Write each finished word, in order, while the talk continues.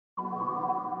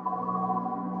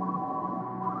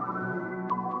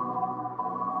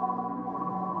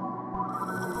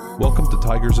Welcome to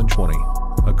Tigers in 20,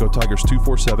 a Go Tigers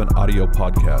 247 audio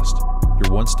podcast,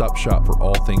 your one-stop shop for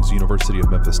all things University of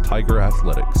Memphis Tiger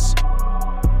athletics.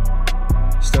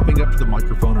 Stepping up to the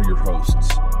microphone are your hosts,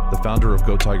 the founder of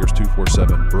Go Tigers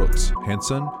 247, Brooks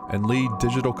Hanson, and lead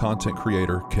digital content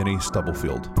creator, Kenny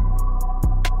Stubblefield.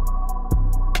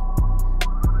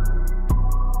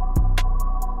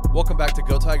 Welcome back to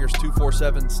Go Tigers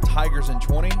 247's Tigers in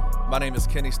 20. My name is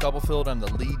Kenny Stubblefield. I'm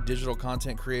the lead digital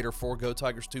content creator for Go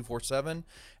Tigers 247,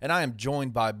 and I am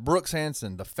joined by Brooks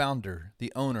Hanson, the founder,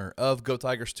 the owner of Go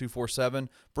Tigers 247.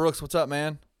 Brooks, what's up,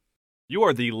 man? You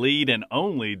are the lead and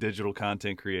only digital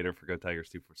content creator for Go Tigers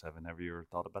 247. Have you ever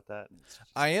thought about that?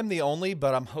 I am the only,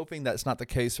 but I'm hoping that's not the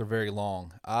case for very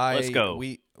long. Let's go.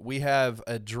 We have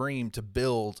a dream to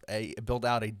build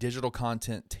out a digital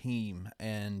content team,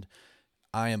 and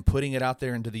I am putting it out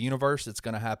there into the universe. It's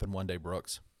going to happen one day,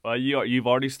 Brooks. Well, you've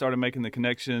already started making the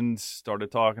connections,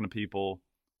 started talking to people.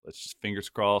 Let's just fingers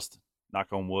crossed, knock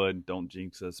on wood, don't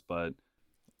jinx us. But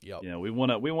yep. We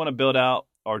want to build out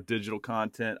our digital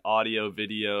content, audio,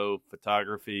 video,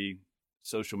 photography,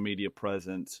 social media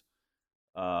presence,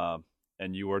 and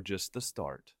you are just the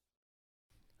start.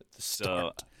 The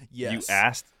start. So yes. You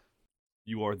asked.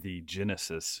 You are the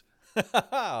genesis.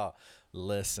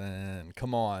 Listen,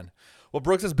 come on. Well,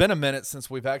 Brooks, it's been a minute since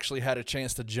we've actually had a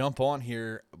chance to jump on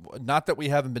here. Not that we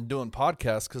haven't been doing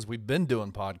podcasts, because we've been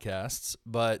doing podcasts,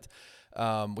 but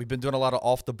we've been doing a lot of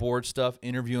off-the-board stuff,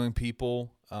 interviewing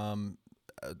people, a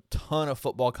ton of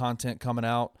football content coming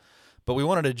out. But we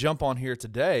wanted to jump on here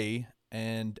today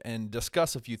and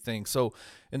discuss a few things. So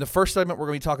in the first segment, we're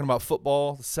going to be talking about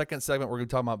football. The second segment, we're going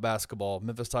to be talking about basketball,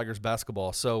 Memphis Tigers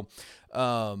basketball. So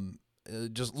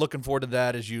just looking forward to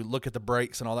that. As you look at the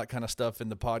breaks and all that kind of stuff in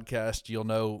the podcast, you'll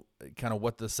know kind of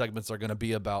what the segments are going to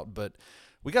be about. But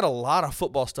we got a lot of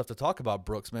football stuff to talk about,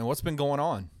 Brooks, man. What's been going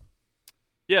on?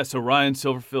 Yeah, so Ryan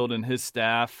Silverfield and his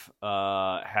staff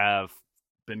have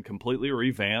been completely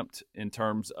revamped in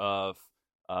terms of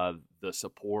the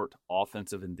support,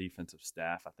 offensive and defensive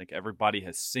staff. I think everybody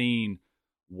has seen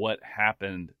what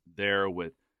happened there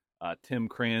with Tim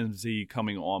Cranzy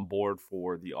coming on board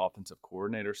for the offensive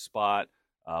coordinator spot.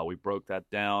 We broke that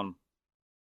down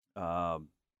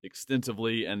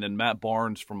extensively. And then Matt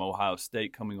Barnes from Ohio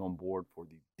State coming on board for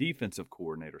the defensive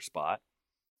coordinator spot.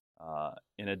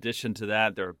 In addition to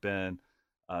that,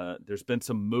 there's been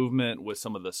some movement with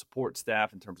some of the support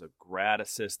staff in terms of grad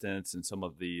assistants and some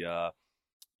of the,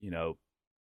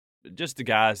 just the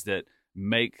guys that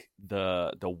make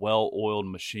the well-oiled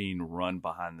machine run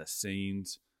behind the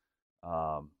scenes.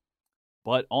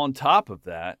 But on top of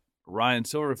that, Ryan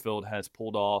Silverfield has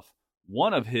pulled off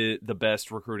one of the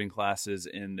best recruiting classes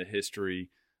in the history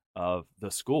of the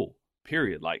school,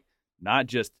 period. Like, not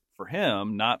just for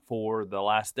him, not for the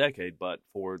last decade, but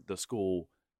for the school,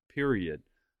 period.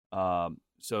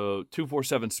 So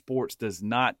 247 Sports does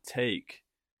not take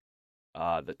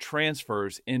the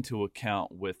transfers into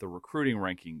account with the recruiting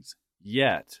rankings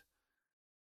yet.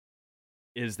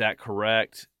 Is that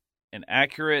correct and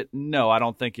accurate? No, I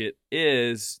don't think it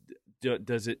is.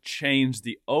 Does it change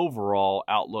the overall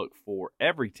outlook for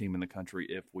every team in the country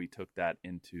if we took that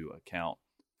into account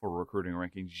for recruiting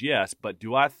rankings? Yes, but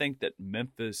do I think that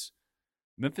Memphis's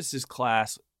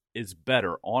class is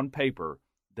better on paper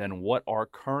than what our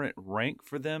current rank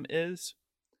for them is?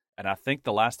 And I think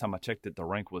the last time I checked it, the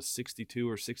rank was 62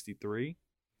 or 63.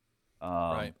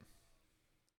 Right.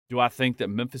 Do I think that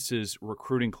Memphis's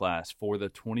recruiting class for the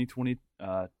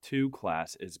 2022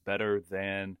 class is better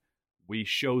than we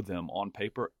show them on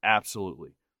paper?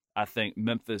 Absolutely. I think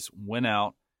Memphis went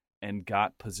out and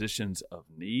got positions of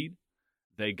need.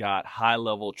 They got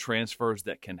high-level transfers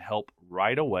that can help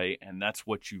right away, and that's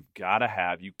what you've got to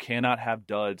have. You cannot have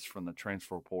duds from the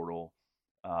transfer portal,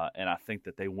 and I think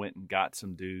that they went and got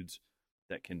some dudes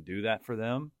that can do that for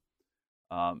them.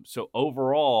 So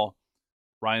overall,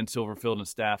 Ryan Silverfield and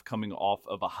staff coming off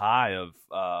of a high of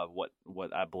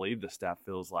what I believe the staff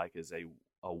feels like is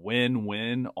a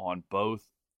win-win on both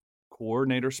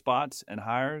coordinator spots and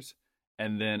hires,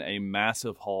 and then a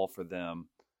massive haul for them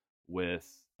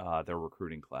with their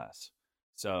recruiting class.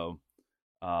 So,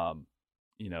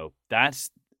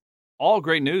 that's all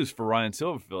great news for Ryan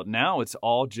Silverfield. Now it's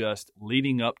all just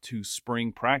leading up to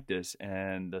spring practice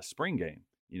and the spring game,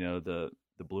 the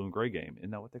blue and gray game.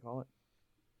 Isn't that what they call it?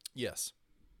 Yes.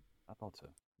 I thought so.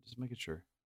 Just making sure.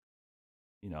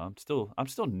 I'm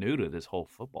still new to this whole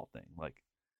football thing. Like,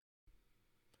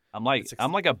 I'm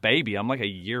like a baby. I'm like a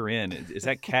year in. Is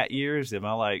that cat years? Am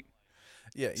I like?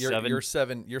 Yeah, you're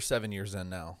 7 years in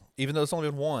now. Even though it's only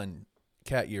been one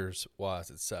cat years wise,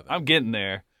 it's 7. I'm getting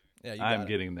there. Yeah, I'm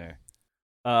getting there.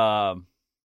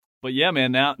 But yeah,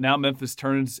 man, now Memphis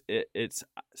turns its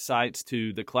sights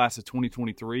to the class of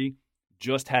 2023.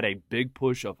 Just had a big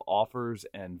push of offers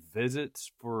and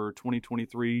visits for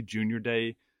 2023 Junior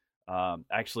Day.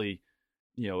 Actually,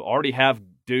 already have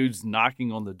dudes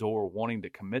knocking on the door wanting to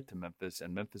commit to Memphis,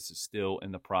 and Memphis is still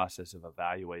in the process of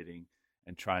evaluating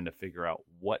and trying to figure out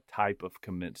what type of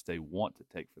commits they want to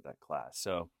take for that class.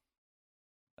 So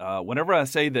whenever I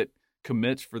say that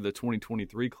commits for the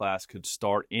 2023 class could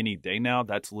start any day now,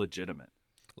 that's legitimate.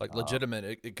 Like legitimate,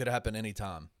 it could happen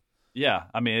anytime. Yeah,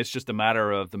 I mean, it's just a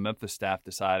matter of the Memphis staff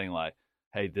deciding, like,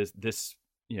 hey, this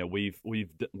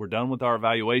we're done with our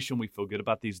evaluation. We feel good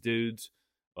about these dudes.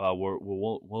 We're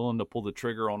willing to pull the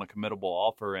trigger on a committable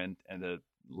offer and to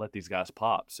let these guys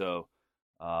pop. So,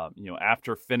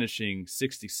 after finishing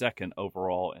 62nd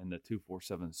overall in the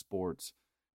 247 Sports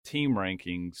team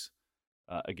rankings,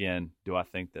 again, do I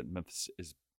think that Memphis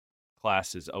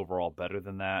class is overall better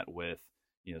than that with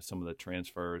some of the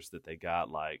transfers that they got,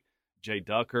 like Jay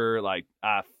Ducker? Like,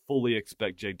 I fully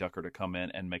expect Jay Ducker to come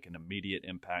in and make an immediate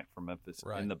impact for Memphis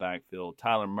in the backfield.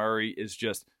 Tyler Murray is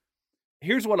just –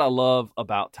 here's what I love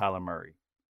about Tyler Murray.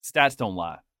 Stats don't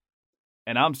lie.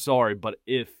 And I'm sorry, but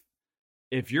if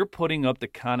you're putting up the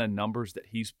kind of numbers that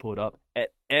he's put up at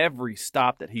every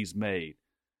stop that he's made,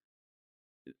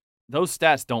 those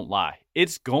stats don't lie.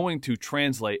 It's going to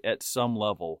translate at some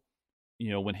level.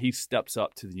 When he steps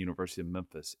up to the University of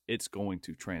Memphis, it's going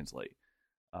to translate.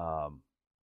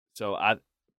 So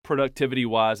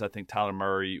productivity-wise, I think Tyler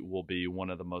Murray will be one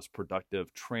of the most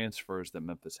productive transfers that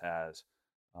Memphis has.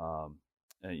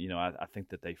 I think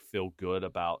that they feel good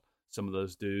about some of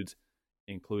those dudes,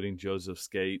 including Joseph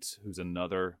Skates, who's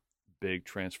another big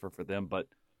transfer for them. But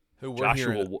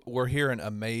we're hearing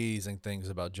amazing things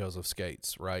about Joseph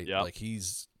Skates, right? Yep. Like,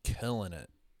 he's killing it.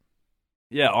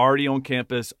 Yeah, already on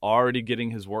campus, already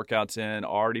getting his workouts in,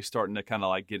 already starting to kind of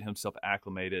like get himself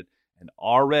acclimated, and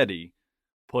already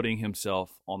putting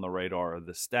himself on the radar of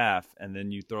the staff. And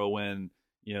then you throw in,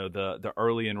 the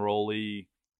early enrollee,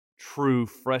 true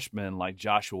freshman like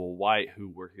Joshua White, who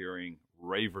we're hearing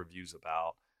rave reviews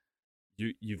about.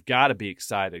 You've got to be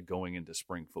excited going into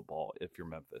spring football if you're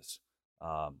Memphis.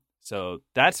 So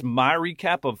that's my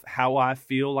recap of how I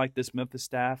feel like this Memphis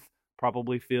staff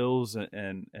probably feels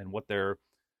and what their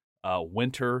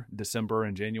winter, December,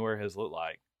 and January has looked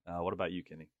like. What about you,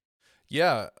 Kenny?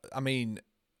 Yeah, I mean,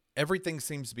 everything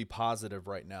seems to be positive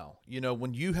right now.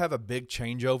 When you have a big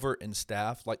changeover in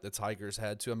staff like the Tigers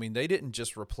had to, I mean, they didn't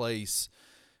just replace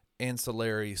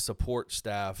ancillary support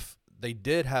staff. They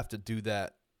did have to do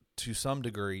that to some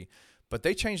degree, but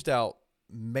they changed out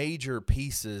major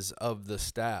pieces of the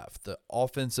staff, the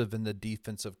offensive and the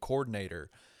defensive coordinator.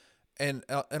 And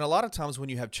a lot of times when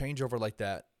you have changeover like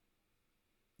that,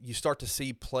 you start to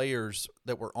see players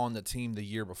that were on the team the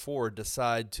year before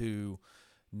decide to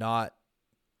not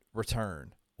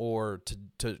return or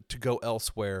to go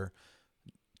elsewhere.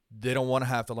 They don't want to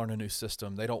have to learn a new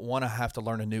system. They don't want to have to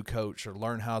learn a new coach or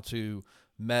learn how to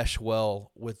mesh well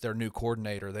with their new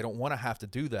coordinator. They don't want to have to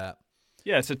do that.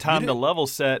 Yeah, it's a time to level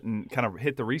set and kind of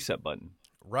hit the reset button.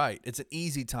 Right. It's an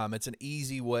easy time. It's an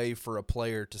easy way for a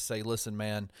player to say, listen,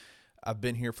 man, I've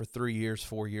been here for 3 years,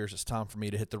 4 years. It's time for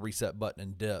me to hit the reset button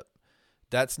and dip.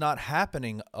 That's not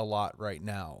happening a lot right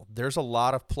now. There's a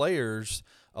lot of players,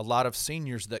 a lot of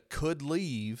seniors that could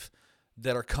leave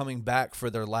that are coming back for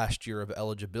their last year of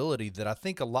eligibility that I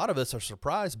think a lot of us are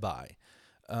surprised by.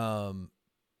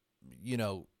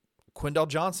 Quindell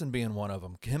Johnson being one of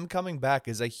them. Him coming back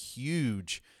is a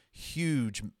huge,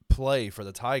 huge play for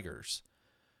the Tigers.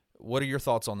 What are your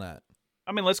thoughts on that?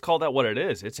 I mean, let's call that what it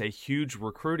is. It's a huge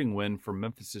recruiting win for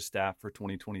Memphis' staff for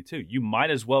 2022. You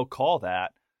might as well call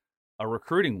that a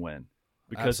recruiting win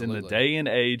because in the day and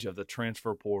age of the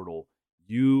transfer portal,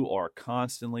 you are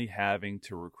constantly having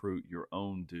to recruit your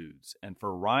own dudes. And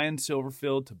for Ryan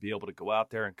Silverfield to be able to go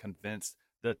out there and convince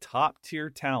the top-tier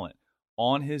talent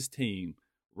on his team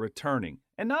returning,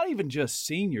 and not even just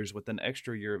seniors with an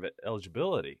extra year of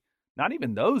eligibility, not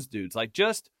even those dudes,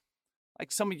 just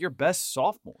some of your best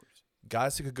sophomores.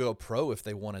 Guys who could go pro if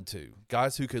they wanted to.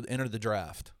 Guys who could enter the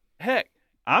draft. Heck,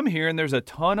 I'm hearing there's a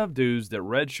ton of dudes that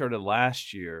redshirted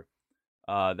last year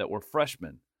that were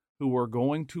freshmen who are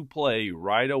going to play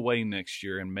right away next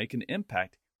year and make an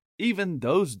impact. Even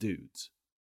those dudes,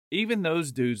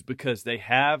 because they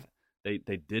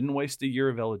didn't waste a year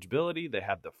of eligibility. They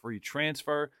have the free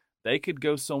transfer. They could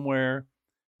go somewhere.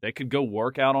 They could go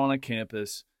work out on a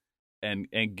campus and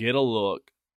get a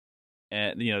look.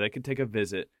 And, they could take a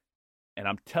visit. And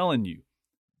I'm telling you,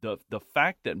 the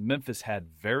fact that Memphis had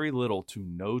very little to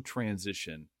no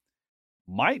transition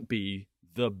might be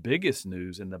the biggest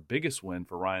news and the biggest win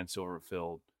for Ryan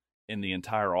Silverfield in the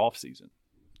entire offseason.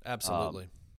 Absolutely.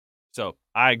 So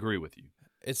I agree with you.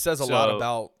 It says a lot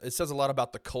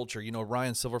about the culture. You know,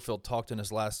 Ryan Silverfield talked in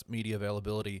his last media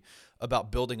availability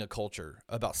about building a culture,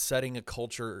 about setting a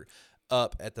culture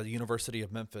up at the University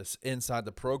of Memphis inside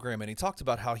the program. And he talked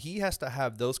about how he has to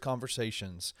have those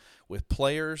conversations with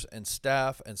players and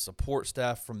staff and support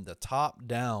staff from the top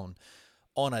down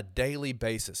on a daily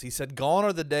basis. He said, gone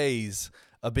are the days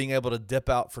of being able to dip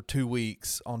out for 2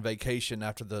 weeks on vacation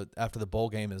after the bowl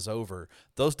game is over.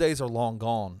 Those days are long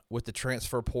gone with the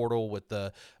transfer portal, with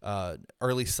the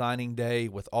early signing day,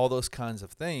 with all those kinds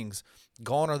of things.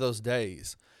 Gone are those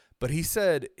days. But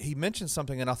he mentioned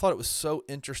something, and I thought it was so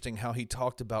interesting how he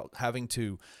talked about having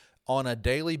to, on a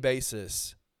daily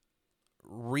basis,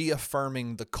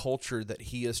 reaffirming the culture that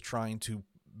he is trying to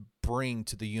bring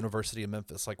to the University of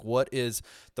Memphis. Like, what is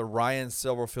the Ryan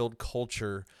Silverfield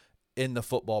culture in the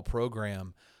football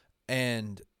program?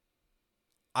 And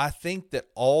I think that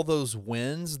all those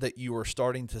wins that you are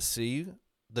starting to see,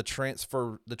 the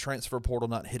transfer portal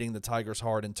not hitting the Tigers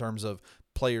hard in terms of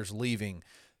players leaving,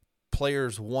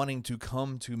 players wanting to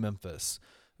come to Memphis,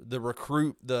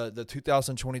 the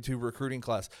 2022 recruiting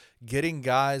class, getting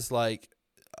guys like,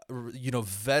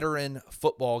 veteran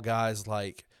football guys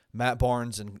like Matt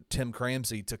Barnes and Tim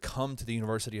Cramsey to come to the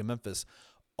University of Memphis.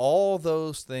 All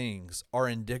those things are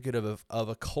indicative of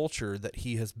a culture that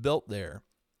he has built there.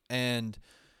 And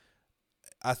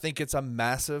I think it's a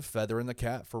massive feather in the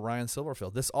cap for Ryan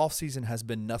Silverfield. This offseason has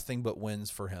been nothing but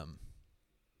wins for him.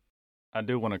 I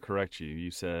do want to correct you.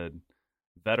 You said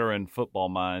veteran football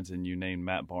minds, and you named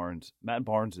Matt Barnes. Matt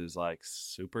Barnes is like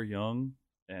super young,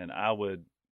 and I would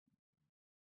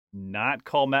not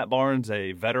call Matt Barnes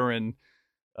a veteran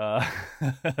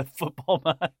football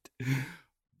mind.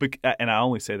 And I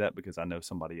only say that because I know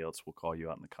somebody else will call you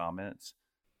out in the comments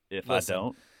if Listen, I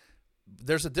don't.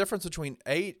 There's a difference between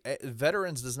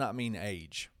veterans does not mean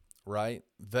age, right?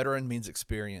 Veteran means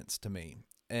experience to me.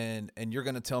 And you're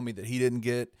going to tell me that he didn't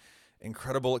get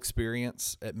incredible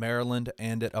experience at Maryland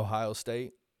and at Ohio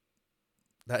State?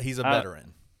 That he's a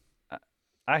veteran.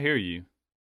 I hear you,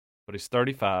 but he's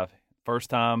 35, first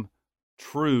time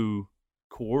true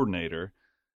coordinator.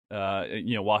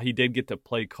 While he did get to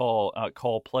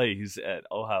call plays at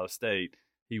Ohio State,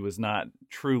 he was not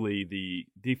truly the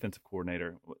defensive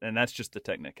coordinator, and that's just a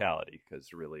technicality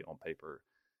because really on paper,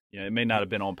 it may not have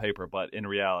been on paper, but in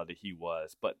reality he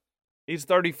was. But he's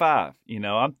 35.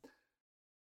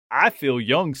 I feel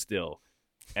young still,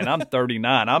 and I'm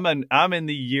 39. I'm in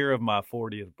the year of my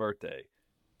 40th birthday,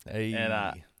 hey.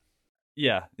 And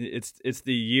it's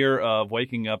the year of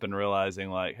waking up and realizing,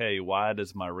 like, hey, why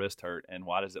does my wrist hurt, and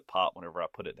why does it pop whenever I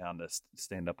put it down to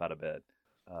stand up out of bed?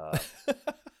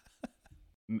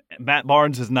 Matt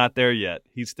Barnes is not there yet.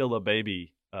 He's still a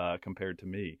baby compared to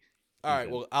me. All right,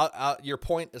 well, your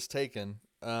point is taken.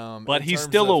 But he's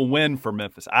still a win for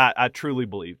Memphis. I truly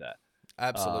believe that.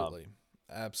 Absolutely.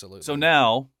 Absolutely. So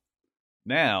now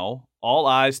all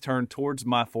eyes turn towards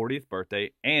my 40th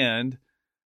birthday and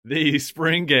the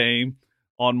spring game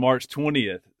on March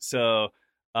 20th. So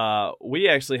we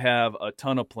actually have a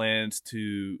ton of plans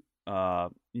to,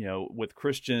 with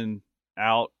Christian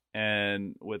out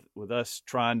and with us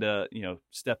trying to,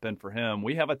 step in for him,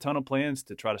 we have a ton of plans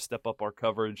to try to step up our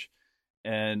coverage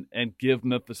and give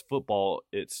Memphis football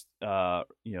its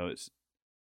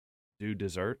due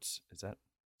desserts. Is that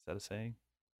a saying?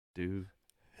 Due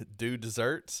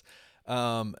desserts?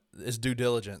 It's due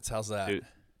diligence. How's that?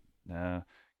 No,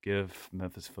 give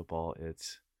Memphis football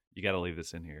you got to leave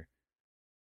this in here.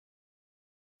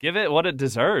 Give it what it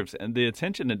deserves and the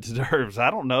attention it deserves.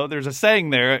 I don't know. There's a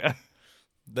saying there.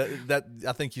 that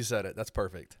I think you said it. That's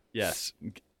perfect. Yes.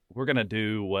 We're going to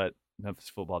do what Memphis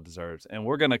football deserves, and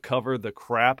we're going to cover the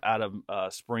crap out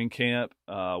of spring camp.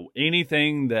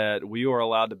 Anything that we are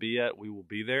allowed to be at, we will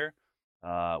be there.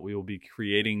 We will be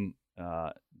creating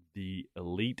the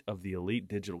elite of the elite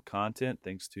digital content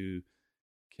thanks to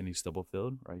Kenny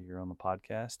Stubblefield right here on the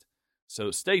podcast.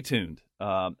 So stay tuned.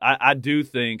 I do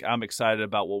think I'm excited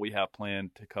about what we have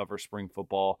planned to cover spring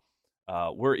football.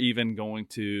 We're even going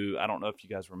to, I don't know if you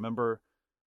guys remember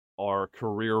our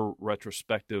career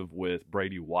retrospective with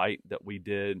Brady White that we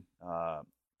did.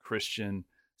 Christian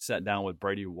sat down with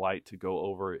Brady White to go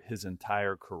over his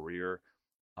entire career.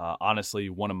 Honestly,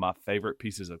 one of my favorite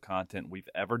pieces of content we've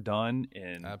ever done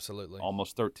in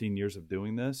almost 13 years of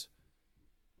doing this.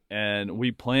 And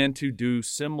we plan to do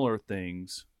similar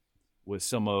things with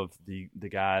some of the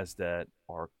guys that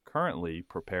are currently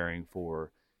preparing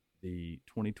for the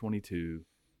 2022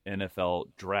 NFL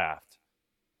draft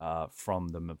from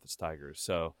the Memphis Tigers.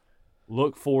 So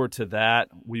look forward to that.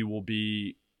 We will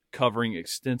be covering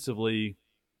extensively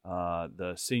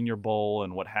the Senior Bowl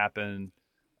and what happened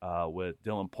with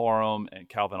Dylan Parham and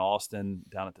Calvin Austin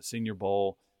down at the Senior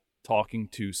Bowl, talking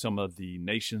to some of the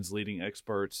nation's leading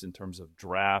experts in terms of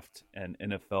draft and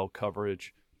NFL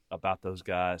coverage about those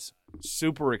guys.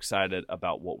 Super excited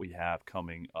about what we have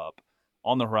coming up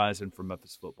on the horizon for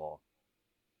Memphis football.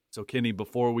 So, Kenny,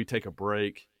 before we take a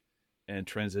break and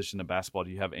transition to basketball,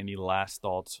 do you have any last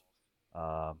thoughts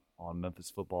on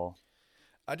Memphis football?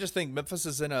 I just think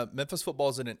Memphis football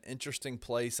is in an interesting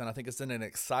place, and I think it's in an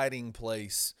exciting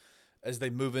place as they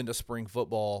move into spring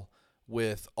football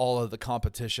with all of the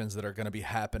competitions that are going to be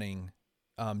happening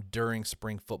during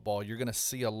spring football. You're going to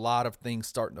see a lot of things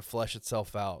starting to flesh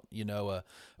itself out. You know,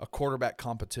 a quarterback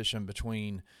competition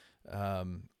between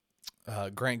Grant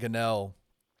Gunnell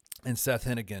and Seth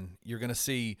Hennigan. You're going to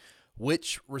see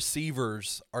which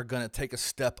receivers are going to take a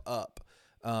step up.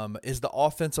 Is the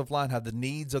offensive line, have the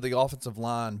needs of the offensive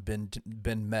line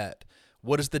been met?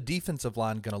 What is the defensive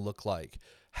line going to look like?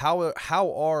 How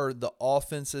are the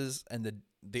offenses and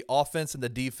the offense and the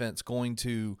defense going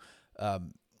to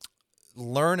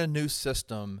learn a new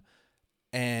system,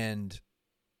 and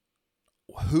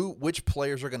which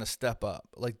players are going to step up?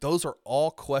 Like, those are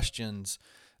all questions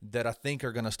that I think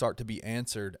are going to start to be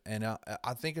answered, and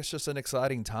I think it's just an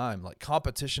exciting time. Like,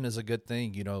 competition is a good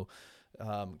thing, you know.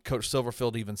 Coach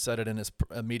Silverfield even said it in his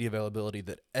media availability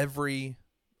that every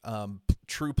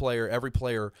true player, every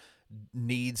player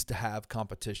needs to have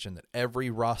competition, that every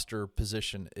roster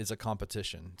position is a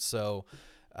competition. So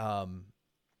I'm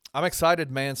excited,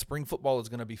 man. Spring football is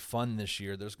going to be fun this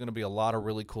year. There's going to be a lot of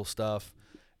really cool stuff,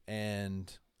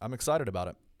 and I'm excited about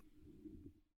it.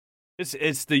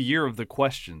 It's the year of the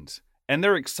questions, and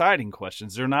they're exciting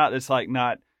questions. They're not, it's like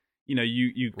not, you know,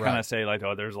 you kind of say like,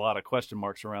 oh, there's a lot of question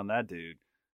marks around that dude.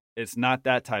 It's not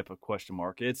that type of question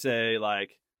mark. It's a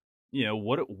like, you know,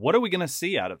 what are we going to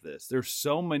see out of this? There's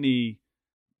so many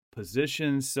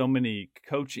positions, so many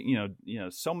coaching, you know,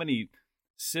 so many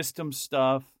system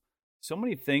stuff, so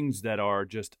many things that are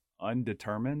just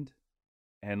undetermined,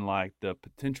 and like the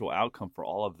potential outcome for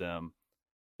all of them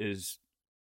is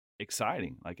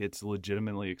exciting. Like, it's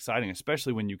legitimately exciting,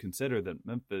 especially when you consider that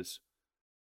Memphis,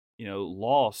 you know,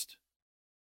 lost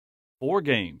 4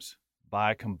 games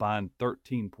by a combined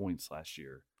 13 points last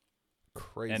year.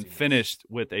 Crazy. And finished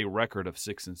with a record of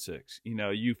 6-6. You know,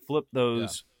 you flip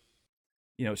those,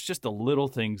 you know, it's just the little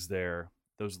things there.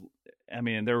 Those, I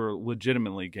mean, there were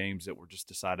legitimately games that were just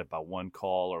decided by one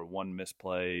call or one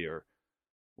misplay or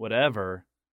whatever.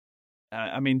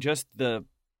 I mean, just the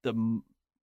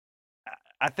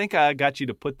I think I got you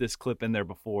to put this clip in there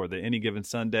before, the Any Given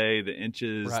Sunday, the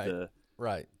inches,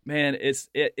 Right. Man,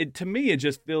 it to me, it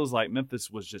just feels like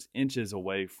Memphis was just inches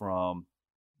away from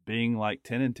being like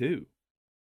 10-2.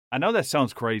 I know that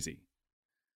sounds crazy,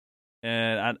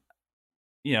 and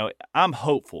I'm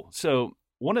hopeful. So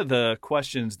one of the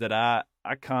questions that I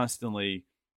constantly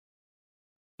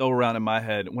throw around in my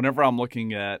head whenever I'm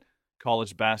looking at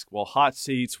college basketball hot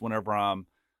seats, whenever I'm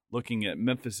looking at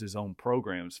Memphis's own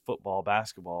programs, football,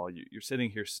 basketball, you're sitting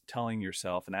here telling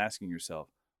yourself and asking yourself,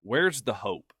 where's the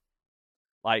hope?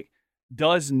 Like,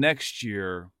 does next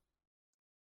year,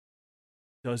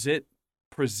 does it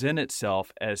present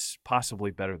itself as possibly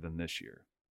better than this year?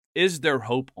 Is there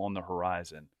hope on the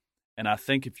horizon? And I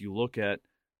think if you look at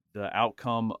the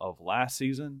outcome of last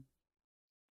season,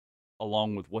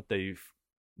 along with what the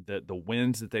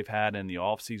wins that they've had in the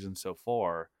offseason so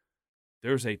far,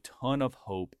 there's a ton of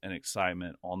hope and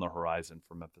excitement on the horizon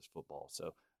for Memphis football.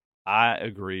 So I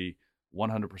agree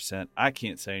 100%. I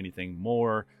can't say anything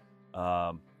more.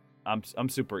 I'm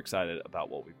super excited about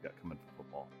what we've got coming for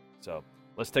football. So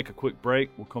let's take a quick break.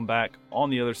 We'll come back on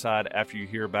the other side after you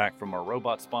hear back from our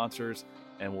robot sponsors,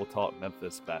 and we'll talk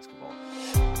Memphis basketball.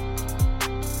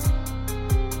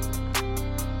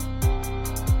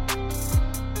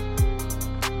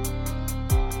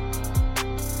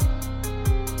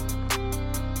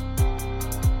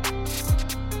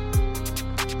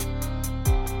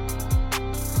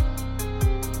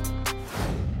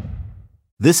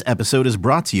 This episode is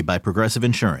brought to you by Progressive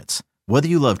Insurance. Whether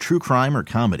you love true crime or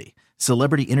comedy,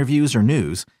 celebrity interviews or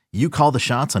news, you call the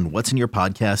shots on what's in your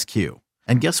podcast queue.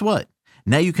 And guess what?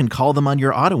 Now you can call them on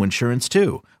your auto insurance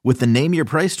too with the Name Your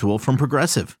Price tool from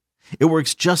Progressive. It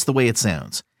works just the way it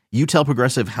sounds. You tell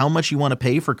Progressive how much you want to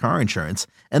pay for car insurance,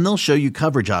 and they'll show you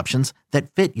coverage options that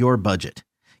fit your budget.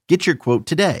 Get your quote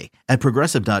today at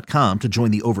Progressive.com to join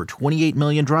the over 28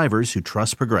 million drivers who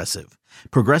trust Progressive.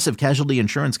 Progressive Casualty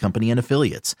Insurance Company and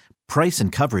Affiliates. Price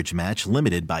and coverage match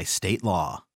limited by state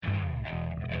law.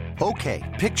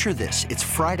 Okay, picture this. It's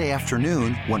Friday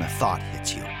afternoon when a thought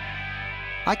hits you.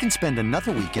 I can spend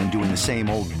another weekend doing the same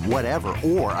old whatever,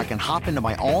 or I can hop into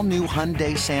my all-new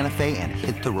Hyundai Santa Fe and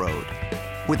hit the road.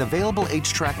 With available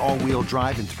H-Track all-wheel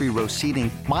drive and 3-row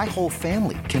seating, my whole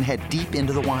family can head deep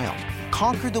into the wild.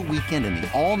 Conquer the weekend in the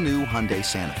all-new Hyundai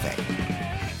Santa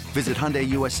Fe. Visit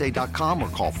HyundaiUSA.com or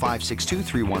call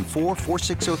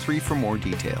 562-314-4603 for more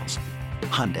details.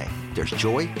 Hyundai, there's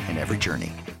joy in every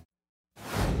journey.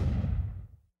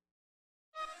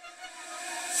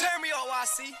 Turn me on,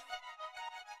 YC.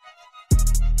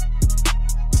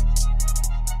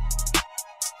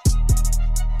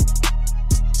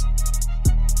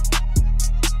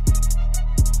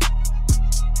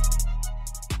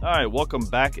 All right, welcome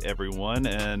back, everyone.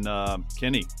 And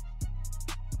Kenny,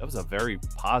 that was a very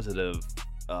positive,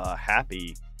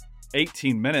 happy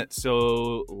 18 minutes.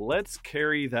 So let's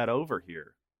carry that over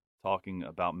here, talking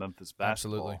about Memphis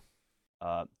basketball.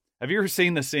 Absolutely. Have you ever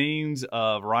seen the scenes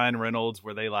of Ryan Reynolds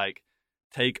where they like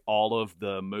take all of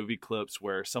the movie clips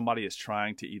where somebody is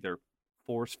trying to either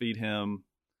force feed him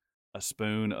a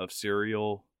spoon of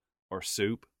cereal or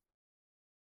soup?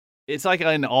 It's like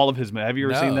in all of his movies. Have you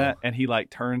ever seen that? And he like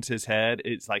turns his head.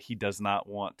 It's like he does not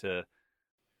want to.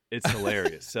 It's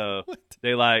hilarious. So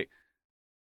they like,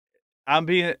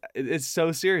 it's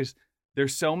so serious.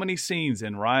 There's so many scenes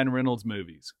in Ryan Reynolds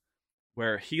movies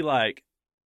where he like,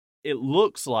 it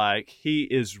looks like he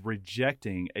is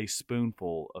rejecting a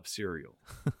spoonful of cereal.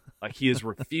 Like he is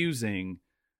refusing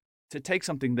to take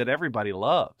something that everybody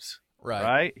loves.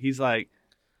 Right? He's like,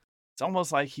 it's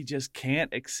almost like he just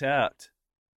can't accept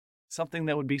something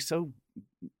that would be so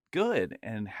good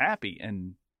and happy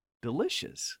and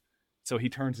delicious. So he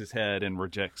turns his head and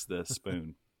rejects the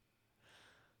spoon.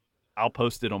 I'll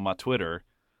post it on my Twitter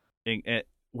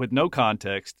with no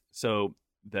context so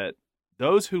that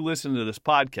those who listen to this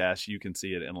podcast, you can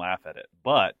see it and laugh at it.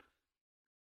 But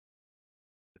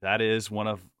that is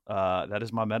that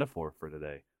is my metaphor for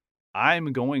today.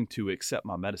 I'm going to accept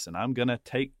my medicine. I'm going to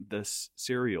take this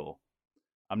cereal.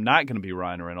 I'm not going to be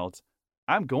Ryan Reynolds.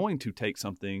 I'm going to take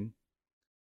something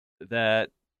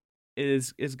that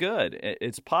is good.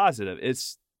 It's positive.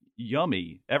 It's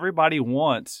yummy. Everybody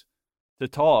wants to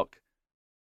talk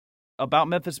about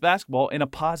Memphis basketball in a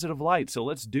positive light. So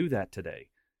let's do that today.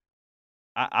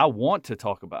 I want to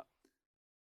talk about.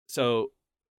 So,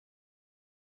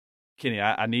 Kenny,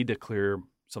 I need to clear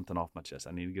something off my chest.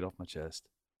 I need to get off my chest.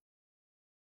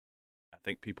 I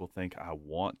think people think I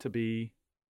want to be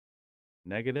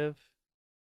negative.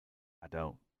 I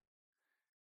don't.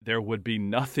 There would be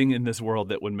nothing in this world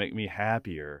that would make me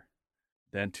happier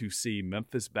than to see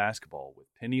Memphis basketball with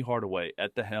Penny Hardaway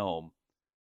at the helm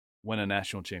win a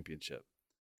national championship,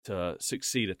 to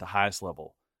succeed at the highest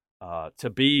level,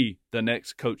 to be the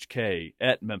next Coach K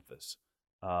at Memphis,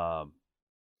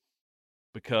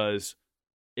 because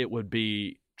it would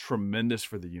be tremendous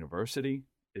for the university.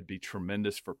 It'd be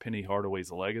tremendous for Penny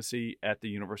Hardaway's legacy at the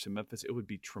University of Memphis. It would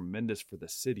be tremendous for the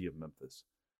city of Memphis.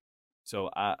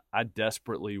 So I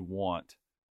desperately want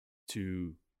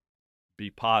to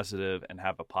be positive and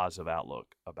have a positive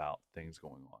outlook about things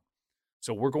going on.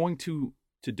 So we're going to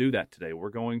do that today.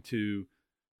 We're going to,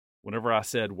 whenever I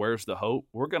said, where's the hope?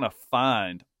 We're going to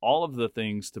find all of the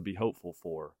things to be hopeful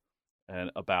for and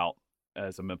about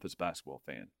as a Memphis basketball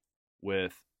fan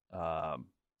with, I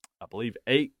believe,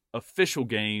 8 official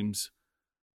games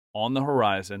on the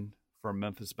horizon for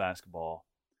Memphis basketball.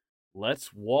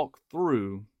 Let's walk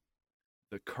through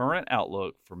the current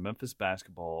outlook for Memphis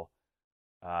basketball,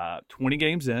 20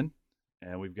 games in,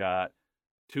 and we've got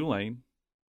Tulane,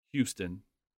 Houston,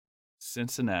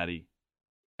 Cincinnati,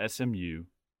 SMU,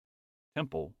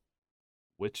 Temple,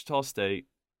 Wichita State,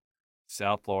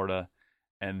 South Florida,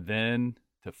 and then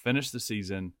to finish the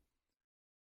season,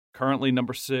 currently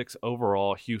number 6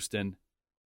 overall, Houston,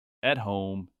 at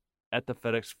home at the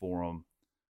FedEx Forum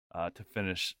to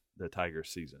finish the Tigers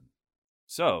season.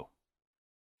 So,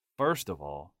 first of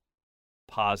all,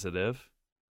 positive.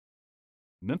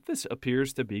 Memphis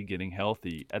appears to be getting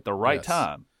healthy at the right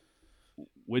time,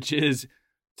 which is,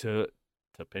 to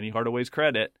Penny Hardaway's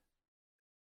credit,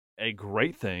 a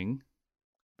great thing,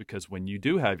 because when you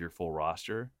do have your full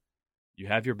roster, you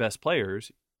have your best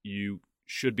players, you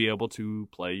should be able to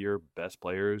play your best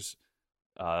players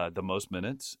the most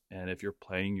minutes. And if you're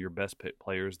playing your best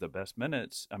players the most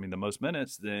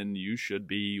minutes, then you should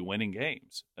be winning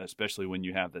games, especially when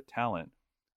you have the talent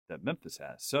that Memphis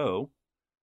has. So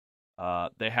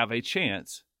they have a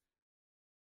chance,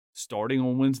 starting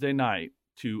on Wednesday night,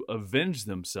 to avenge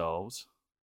themselves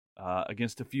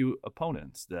against a few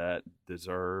opponents that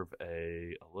deserve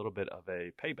a little bit of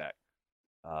a payback.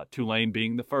 Tulane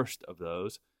being the first of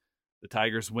those. The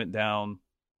Tigers went down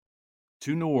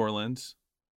to New Orleans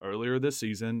earlier this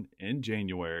season in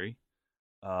January,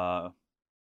 or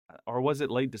was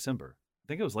it late December? I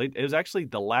think it was late. It was actually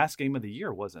the last game of the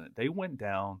year, wasn't it? They went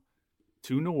down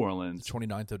to New Orleans. The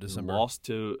 29th of December. Lost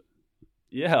to,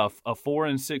 a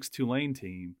 4-6 Tulane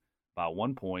team by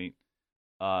 1 point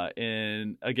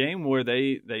in a game where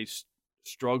they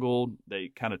struggled.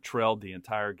 They kind of trailed the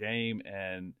entire game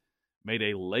and made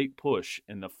a late push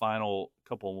in the final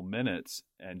couple of minutes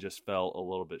and just fell a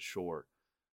little bit short.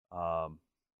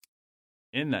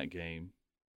 In that game,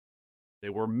 they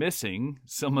were missing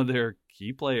some of their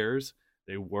key players.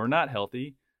 They were not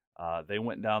healthy. They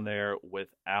went down there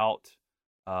without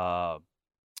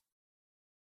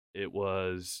it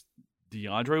was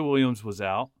DeAndre Williams was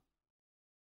out,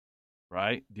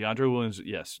 right? DeAndre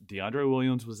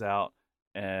Williams was out,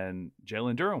 and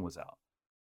Jalen Duren was out.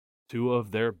 Two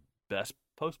of their best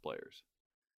post players.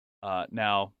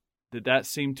 Now, did that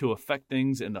seem to affect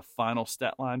things in the final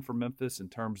stat line for Memphis in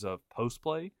terms of post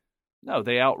play? No,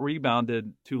 they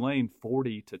out-rebounded Tulane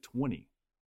 40-20.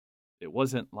 It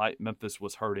wasn't like Memphis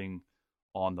was hurting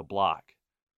on the block.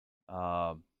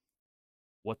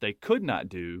 What they could not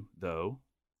do, though,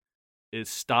 is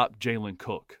stop Jalen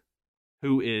Cook,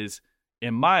 who is,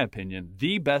 in my opinion,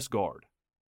 the best guard.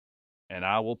 And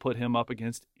I will put him up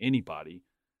against anybody,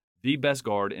 the best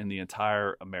guard in the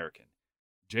entire American.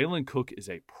 Jalen Cook is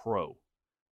a pro.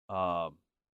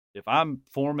 If I'm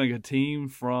forming a team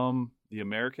from the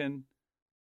American,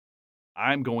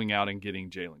 I'm going out and getting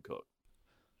Jalen Cook.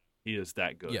 He is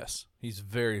that good. Yes, he's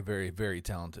very, very, very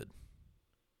talented.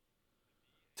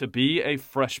 To be a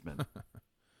freshman,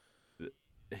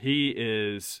 he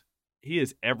is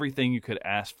everything you could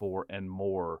ask for and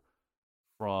more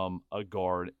from a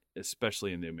guard,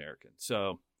 especially in the American.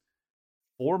 So,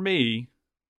 for me,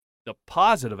 the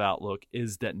positive outlook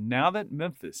is that now that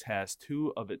Memphis has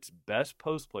two of its best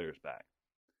post players back,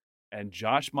 and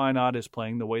Josh Minot is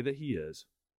playing the way that he is,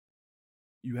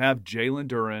 you have Jalen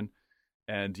Duren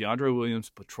and DeAndre Williams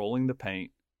patrolling the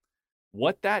paint.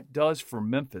 What that does for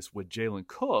Memphis with Jalen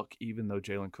Cook, even though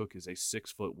Jalen Cook is a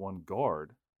 6'1"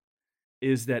 guard,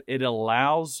 is that it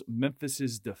allows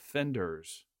Memphis's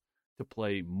defenders to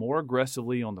play more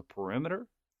aggressively on the perimeter,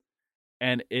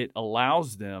 and it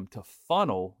allows them to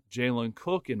funnel Jalen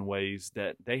Cook in ways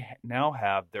that they now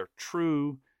have their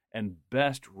true and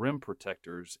best rim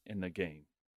protectors in the game.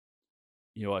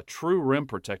 You know, a true rim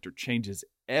protector changes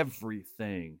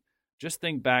everything. Just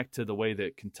think back to the way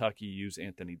that Kentucky used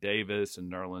Anthony Davis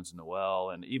and Nerlens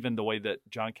Noel, and even the way that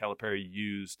John Calipari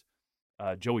used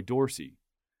Joey Dorsey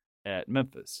at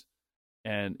Memphis,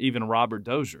 and even Robert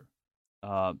Dozier.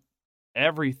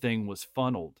 Everything was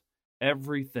funneled.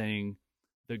 Everything,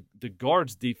 the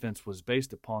guards' defense was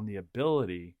based upon the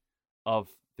ability of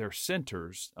their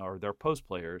centers or their post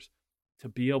players to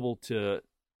be able to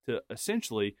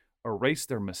essentially erase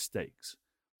their mistakes.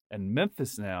 And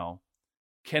Memphis now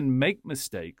can make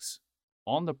mistakes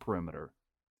on the perimeter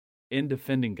in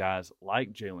defending guys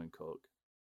like Jalen Cook,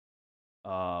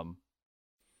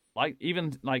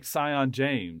 like Zion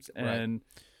James, and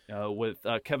right. With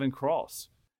Kevin Cross.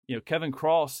 You know, Kevin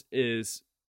Cross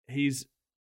he's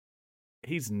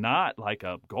not like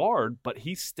a guard, but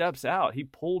he steps out. He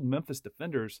pulled Memphis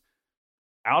defenders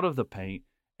out of the paint,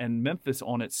 and Memphis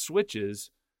on its switches.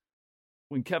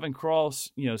 When Kevin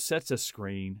Cross, sets a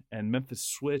screen and Memphis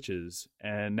switches,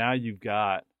 and now you've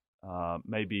got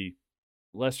maybe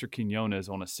Lester Quinones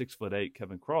on a 6'8"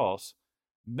 Kevin Cross,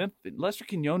 Lester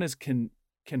Quinones can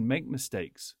make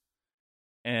mistakes,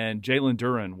 and Jalen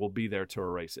Duren will be there to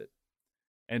erase it.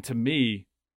 And to me,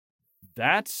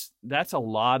 that's a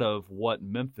lot of what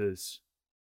Memphis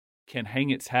can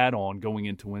hang its hat on going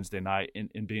into Wednesday night in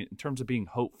terms of being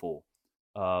hopeful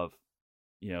of,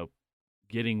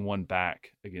 getting one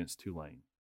back against Tulane.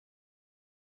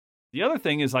 The other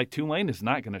thing is, Tulane is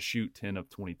not going to shoot 10 of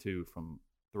 22 from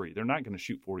three. They're not going to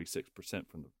shoot 46%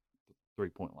 from the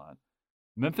three-point line.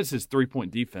 Memphis's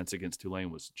three-point defense against Tulane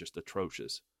was just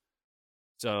atrocious.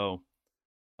 So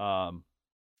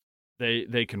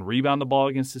they can rebound the ball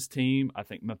against this team. I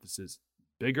think Memphis is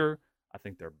bigger. I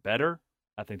think they're better.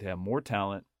 I think they have more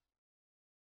talent.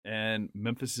 And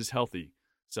Memphis is healthy.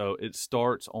 So it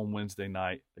starts on Wednesday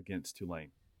night against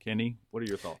Tulane. Kenny, what are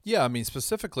your thoughts? Yeah, I mean,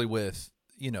 specifically with,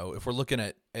 if we're looking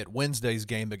at Wednesday's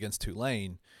game against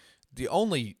Tulane, the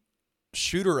only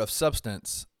shooter of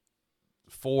substance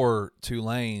for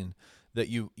Tulane that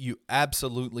you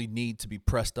absolutely need to be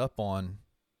pressed up on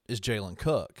is Jalen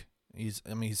Cook. He's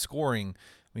scoring.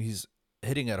 He's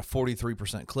hitting at a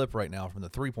 43% clip right now from the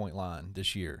three-point line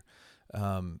this year.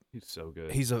 He's so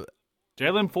good. He's a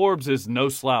Jalen Forbes is no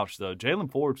slouch, though. Jalen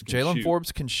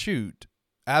Forbes can shoot.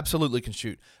 Absolutely can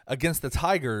shoot. Against the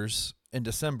Tigers in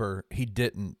December, he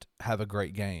didn't have a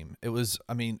great game. It was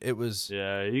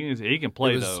Yeah, he can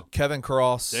play, though. Kevin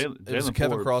Cross. It was Jalen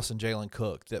Kevin Forbes. Cross and Jalen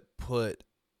Cook that put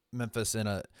Memphis in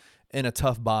a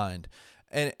tough bind.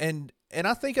 And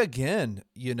I think, again,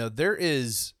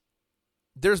 there's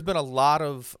been a lot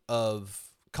of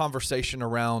conversation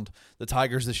around the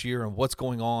Tigers this year and what's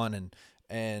going on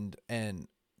and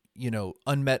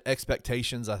unmet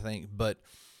expectations, I think. But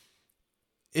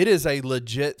it is a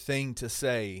legit thing to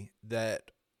say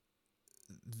that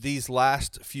these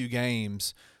last few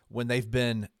games, when they've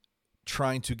been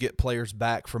trying to get players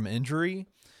back from injury,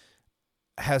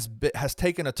 has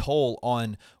taken a toll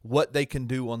on what they can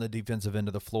do on the defensive end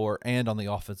of the floor and on the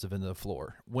offensive end of the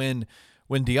floor. When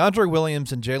DeAndre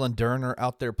Williams and Jalen Duren are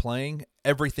out there playing,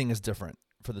 everything is different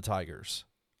for the Tigers.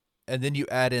 And then you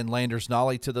add in Landers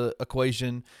Nolley to the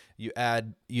equation. You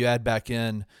add back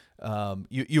in.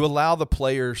 You allow the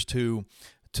players to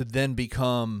then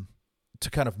become, to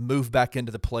kind of move back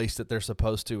into the place that they're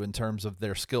supposed to in terms of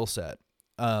their skill set.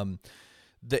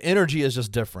 The energy is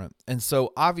just different. And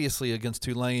so obviously against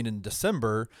Tulane in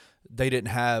December, they didn't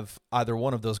have either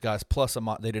one of those guys, plus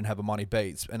they didn't have Amani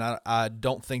Bates. And I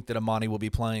don't think that Amani will be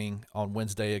playing on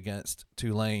Wednesday against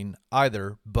Tulane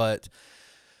either. But,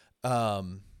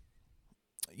 with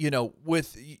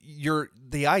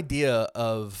the idea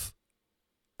of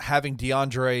having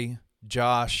DeAndre,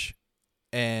 Josh,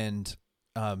 and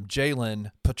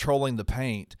Jalen patrolling the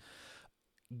paint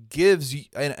gives you,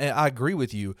 and I agree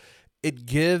with you, it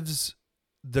gives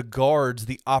the guards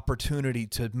the opportunity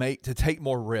to take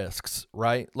more risks,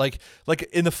 right? Like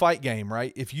in the fight game,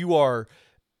 right? If you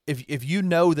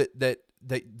know that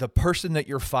the person that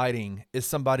you're fighting is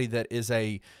somebody that is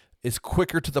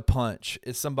quicker to the punch,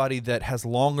 is somebody that has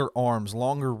longer arms,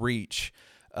 longer reach,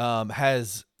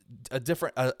 has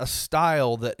a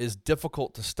style that is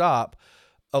difficult to stop.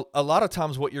 A lot of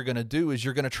times what you're going to do is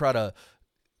you're going to try to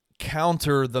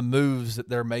counter the moves that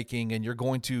they're making, and you're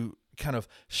going to kind of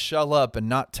shell up and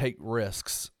not take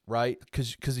risks, right?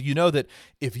 Because you know that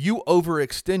if you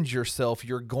overextend yourself,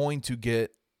 you're going to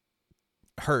get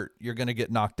hurt. You're going to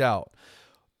get knocked out.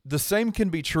 The same can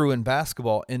be true in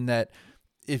basketball, in that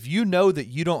if you know that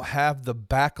you don't have the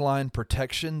backline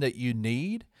protection that you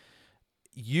need,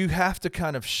 you have to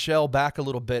kind of shell back a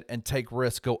little bit and take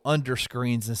risks, go under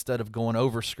screens instead of going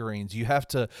over screens. You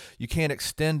can't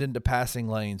extend into passing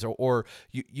lanes, or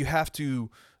you have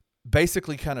to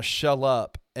basically kind of shell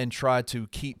up and try to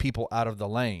keep people out of the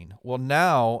lane. Well,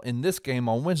 now in this game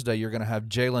on Wednesday, you're going to have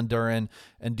Jalen Duren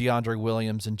and DeAndre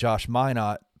Williams and Josh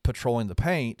Minot patrolling the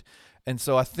paint. And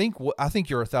so I think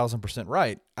you're 1,000%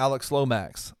 right. Alex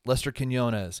Lomax, Lester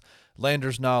Quinones,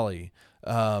 Landers Nolley,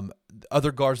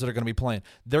 other guards that are going to be playing,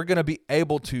 they're going to be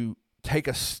able to take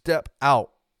a step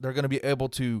out. They're going to be able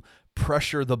to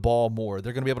pressure the ball more.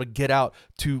 They're going to be able to get out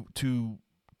to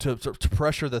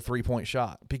pressure the 3-point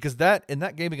shot, because that in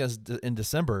that game in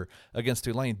December against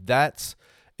Tulane,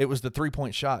 it was the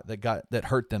 3-point shot that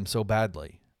hurt them so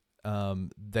badly.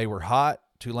 They were hot.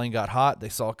 Tulane got hot. They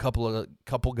saw a couple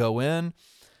go in,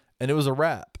 and it was a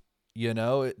wrap.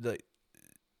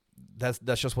 That's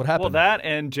just what happened. Well, that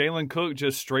and Jalen Cook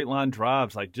just straight line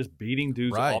drives, like just beating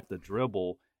dudes Right. off the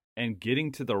dribble and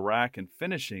getting to the rack and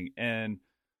finishing. And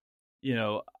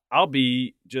I'll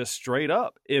be just straight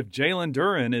up. If Jalen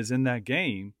Duren is in that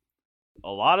game, a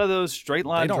lot of those straight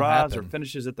line drives or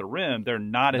finishes at the rim, they're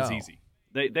not as easy.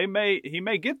 He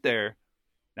may get there.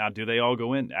 Now, do they all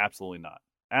go in? Absolutely not.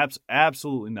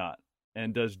 Absolutely not.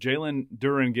 And does Jalen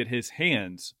Duren get his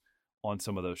hands on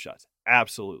some of those shots?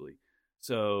 Absolutely.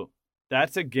 So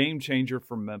that's a game changer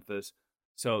for Memphis.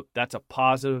 So that's a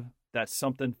positive. That's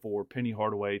something for Penny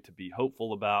Hardaway to be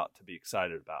hopeful about, to be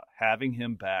excited about. Having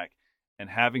him back and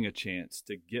having a chance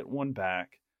to get one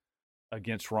back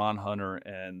against Ron Hunter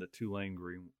and the Tulane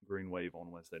Green Wave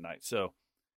on Wednesday night. So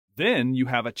then you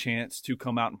have a chance to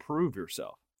come out and prove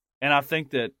yourself. And I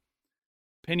think that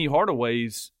Penny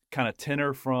Hardaway's kind of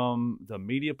tenor from the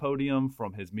media podium,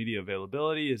 from his media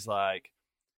availability, is like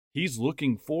he's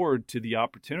looking forward to the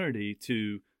opportunity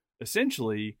to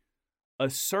essentially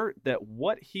assert that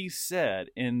what he said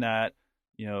in that,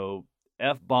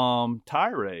 F-bomb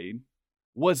tirade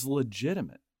was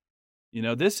legitimate.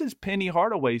 This is Penny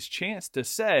Hardaway's chance to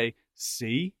say,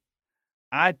 see,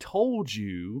 I told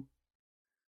you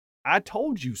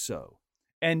so.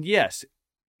 And yes,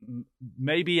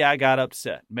 maybe I got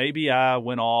upset. Maybe I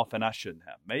went off and I shouldn't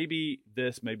have. Maybe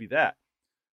this, maybe that.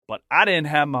 But I didn't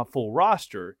have my full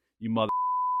roster, you mother.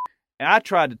 And I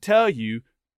tried to tell you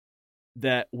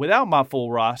that without my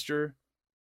full roster,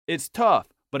 it's tough.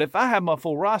 But if I have my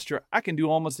full roster, I can do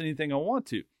almost anything I want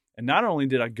to. And not only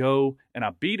did I go and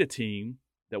I beat a team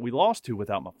that we lost to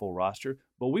without my full roster,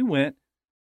 but we went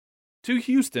to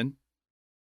Houston,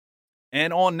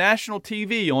 and on national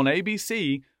TV, on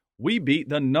ABC, we beat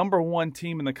the number 1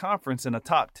 team in the conference and a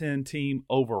top 10 team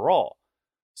overall.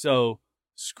 So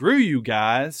screw you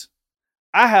guys.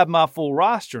 I have my full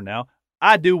roster now.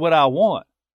 I do what I want.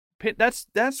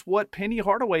 That's what Penny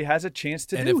Hardaway has a chance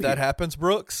to do. And if that here. happens,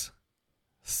 Brooks,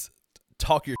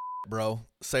 talk your shit, bro.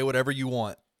 Say whatever you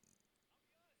want.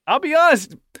 I'll be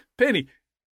honest, Penny,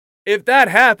 if that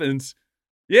happens,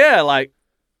 yeah, like,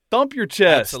 thump your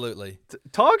chest. Absolutely.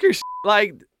 Talk your shit.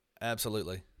 Like,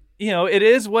 absolutely. It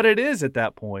is what it is at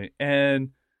that point. And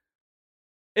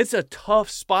it's a tough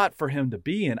spot for him to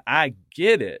be in. I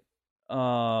get it.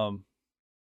 And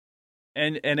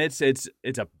it's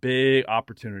a big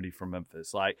opportunity for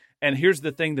Memphis. Like, and here's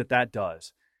the thing that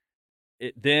does.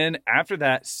 Then after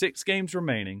that, 6 games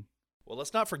remaining. Well,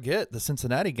 let's not forget the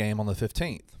Cincinnati game on the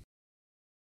 15th.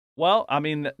 Well, I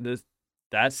mean,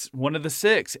 that's one of the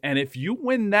 6. And if you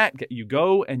win that, you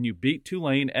go and you beat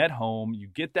Tulane at home, you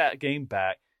get that game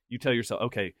back, you tell yourself,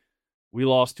 okay, we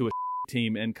lost to a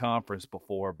team in conference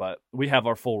before, but we have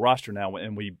our full roster now,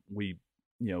 and we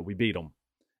beat them.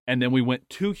 And then we went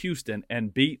to Houston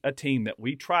and beat a team that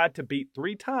we tried to beat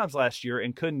 3 times last year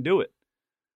and couldn't do it.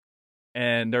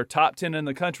 And they're top 10 in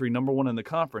the country, number 1 in the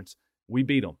conference. We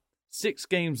beat them. 6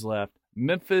 games left.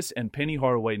 Memphis and Penny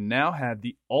Hardaway now have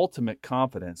the ultimate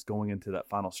confidence going into that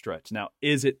final stretch. Now,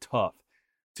 is it tough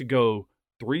to go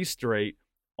 3 straight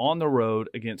on the road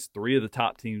against 3 of the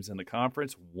top teams in the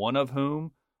conference, one of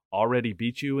whom already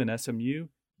beat you in SMU?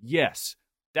 Yes,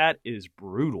 that is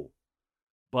brutal.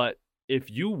 But if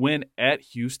you win at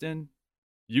Houston,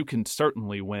 you can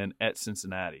certainly win at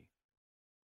Cincinnati.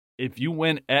 If you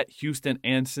win at Houston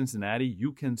and Cincinnati,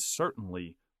 you can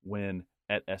certainly win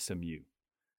at SMU.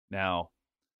 Now,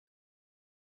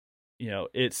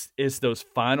 it's those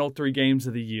final 3 games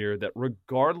of the year that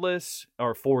regardless,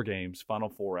 or 4 games, final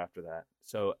 4 after that.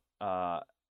 So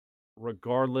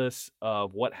regardless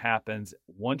of what happens,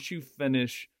 once you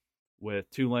finish with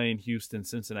Tulane, Houston,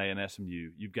 Cincinnati, and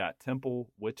SMU, you've got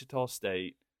Temple, Wichita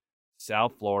State,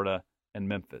 South Florida, and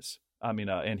Memphis.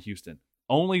 And Houston.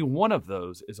 Only one of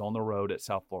those is on the road at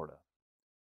South Florida.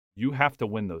 You have to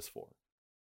win those 4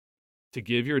 to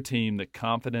give your team the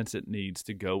confidence it needs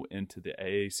to go into the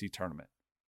AAC tournament.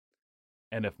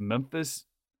 And if Memphis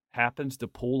happens to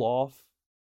pull off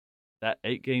that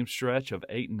 8-game stretch of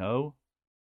 8-0,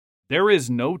 there is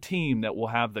no team that will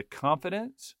have the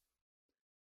confidence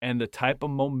and the type of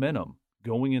momentum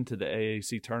going into the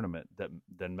AAC tournament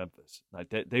than Memphis.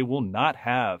 Like they will not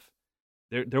have.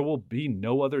 There will be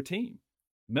no other team.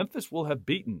 Memphis will have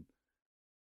beaten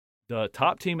the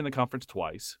top team in the conference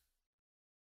twice.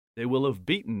 They will have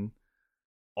beaten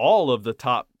all of the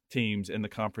top teams in the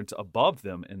conference above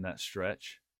them in that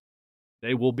stretch.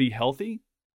 They will be healthy,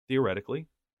 theoretically,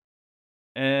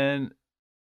 and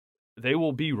they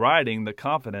will be riding the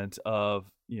confidence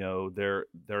of their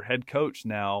head coach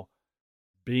now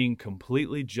being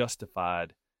completely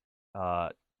justified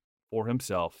for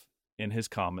himself in his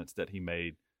comments that he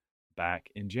made back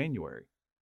in January.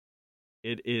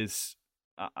 It is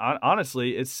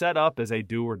honestly, it's set up as a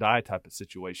do or die type of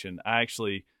situation. I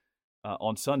actually,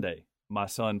 on Sunday, my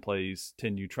son plays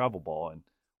 10U travel ball, and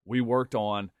we worked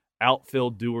on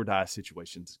outfield do or die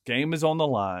situations. Game is on the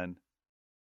line.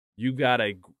 You got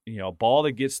a ball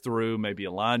that gets through, maybe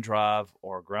a line drive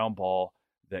or a ground ball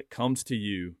that comes to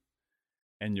you,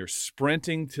 and you're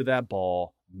sprinting to that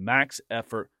ball, max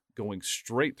effort, going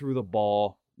straight through the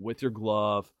ball with your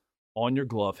glove on your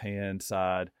glove hand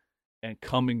side, and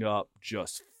coming up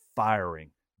just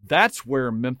firing. That's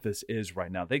where Memphis is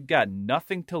right now. They've got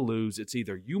nothing to lose. It's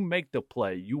either you make the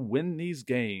play, you win these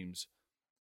games,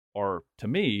 or to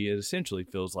me, it essentially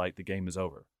feels like the game is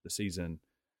over. The season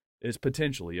is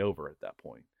potentially over at that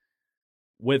point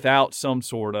without some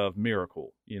sort of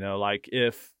miracle. Like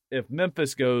if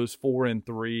Memphis goes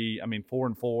 4-3,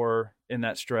 4-4 in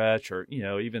that stretch, or,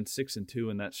 even 6-2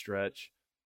 in that stretch,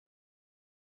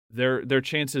 their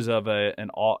chances of an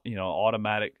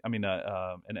automatic, an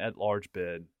at-large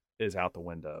bid is out the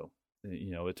window.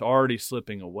 It's already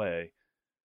slipping away,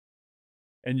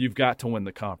 and you've got to win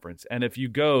the conference. And if you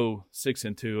go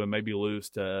 6-2 and maybe lose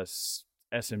to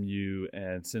SMU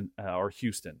or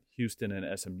Houston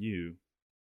and SMU,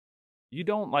 you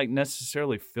don't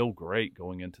necessarily feel great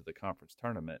going into the conference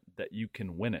tournament that you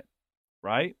can win it,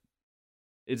 right?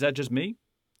 Is that just me?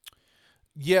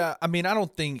 Yeah, I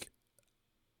don't think.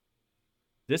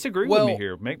 Disagree with me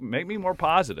here. Make me more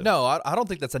positive. No, I don't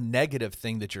think that's a negative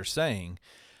thing that you're saying.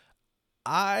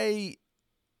 I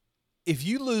if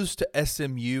you lose to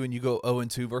SMU and you go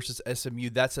 0-2 versus SMU,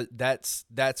 that's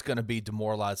going to be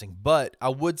demoralizing. But I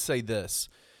would say this: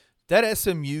 that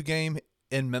SMU game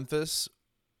in Memphis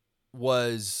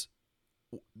was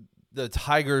the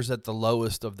Tigers at the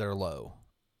lowest of their low,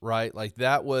 right? Like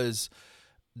that was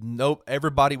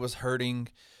everybody was hurting.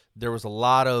 There was a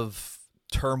lot of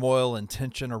turmoil and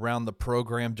tension around the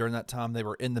program during that time. They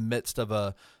were in the midst of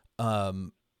a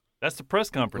that's the press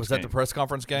conference. Was that the press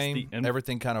conference game?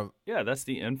 Everything kind of that's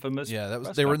the infamous. Yeah, that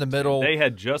was. They were in the middle. They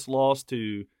had just lost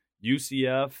to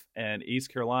UCF and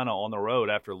East Carolina on the road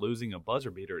after losing a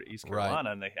buzzer beater at East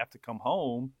Carolina, and they have to come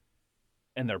home,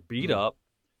 and they're beat up.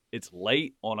 It's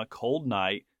late on a cold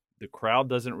night. The crowd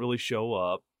doesn't really show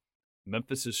up.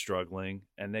 Memphis is struggling,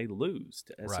 and they lose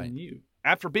to SMU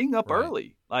after being up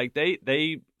early. Like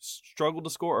they struggled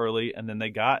to score early, and then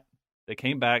they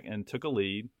came back and took a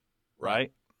lead,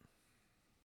 right?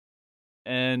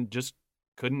 And just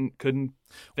couldn't finish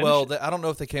it. I don't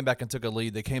know if they came back and took a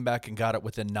lead. They came back and got it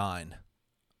within 9,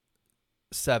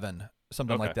 7,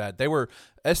 something like that.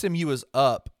 SMU was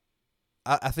up.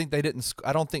 I think they didn't.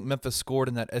 I don't think Memphis scored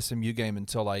in that SMU game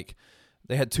until like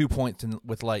they had 2 points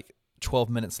with like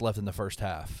 12 minutes left in the first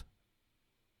half.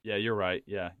 Yeah, you're right.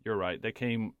 They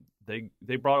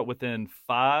brought it within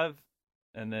 5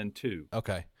 and then 2.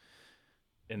 Okay.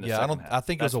 In the second half. I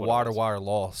think it was a wire-to-wire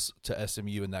loss to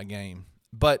SMU in that game.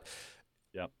 But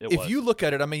if you look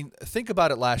at it, I mean, think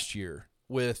about it last year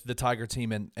with the Tiger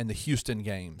team and the Houston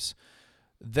games.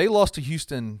 They lost to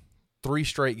Houston 3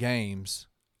 straight games,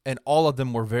 and all of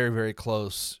them were very, very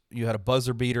close. You had a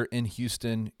buzzer beater in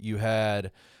Houston. You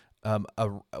had I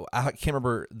can't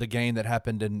remember the game that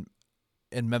happened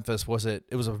in Memphis.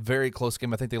 It was a very close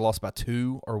game. I think they lost by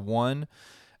 2 or 1.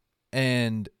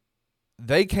 And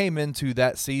they came into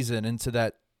that season, into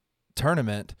that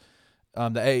tournament,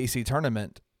 the AAC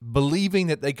tournament, believing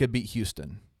that they could beat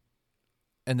Houston.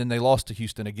 And then they lost to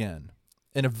Houston again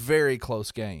in a very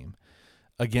close game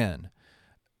again.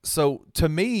 So to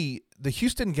me, the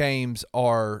Houston games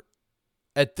are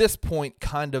at this point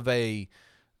kind of a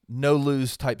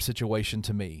no-lose type situation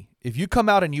to me. If you come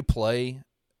out and you play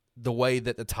the way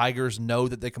that the Tigers know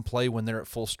that they can play when they're at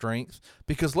full strength,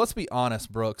 because let's be honest,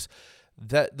 Brooks,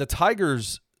 that the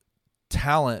Tigers'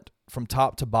 talent from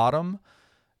top to bottom,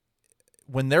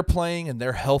 when they're playing and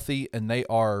they're healthy and they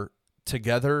are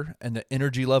together and the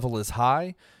energy level is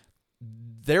high,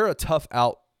 they're a tough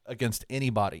out against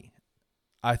anybody,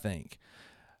 I think.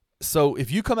 So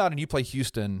if you come out and you play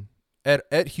Houston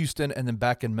at Houston and then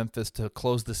back in Memphis to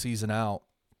close the season out,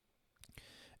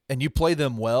 and you play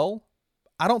them well,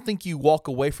 I don't think you walk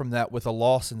away from that with a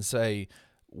loss and say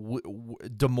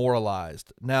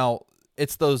demoralized. Now,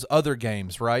 it's those other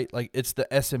games, right? Like it's the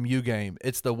SMU game,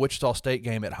 it's the Wichita State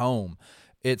game at home,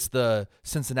 it's the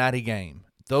Cincinnati game.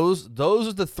 Those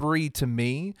are the 3 to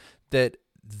me that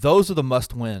those are the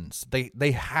must wins.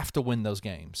 They have to win those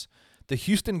games. The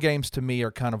Houston games to me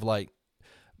are kind of like,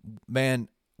 man,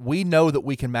 we know that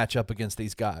we can match up against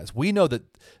these guys. We know that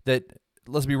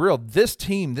let's be real, this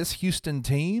Houston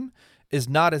team is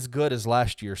not as good as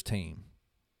last year's team.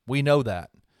 We know that.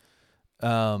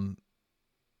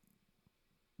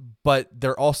 But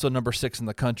they're also number 6 in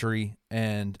the country,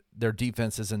 and their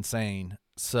defense is insane.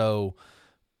 So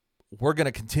we're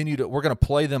going to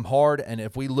play them hard, and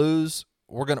if we lose,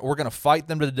 we're going to fight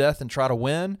them to the death and try to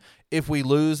win. If we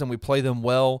lose and we play them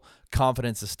well,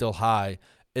 confidence is still high.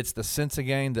 It's the Cincy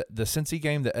game,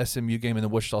 the SMU game, and the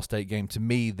Wichita State game to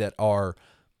me that are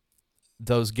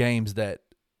those games that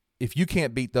if you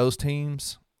can't beat those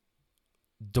teams,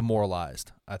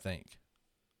 demoralized, I think.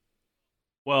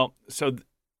 Well, so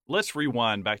let's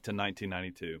rewind back to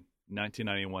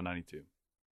 1991-92.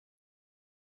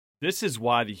 This is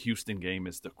why the Houston game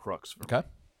is the crux for me. Okay.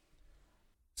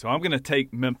 So I'm going to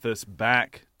take Memphis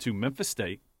back to Memphis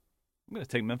State. I'm going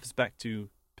to take Memphis back to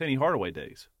Penny Hardaway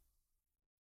days.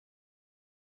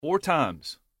 4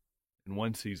 times in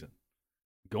one season.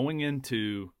 Going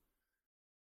into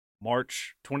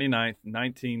March 29th,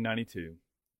 1992,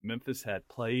 Memphis had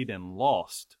played and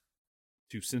lost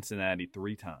to Cincinnati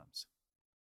 3 times.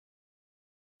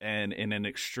 And in an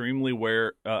extremely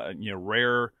rare,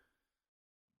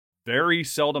 very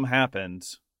seldom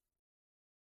happens,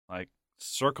 like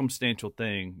circumstantial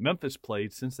thing, Memphis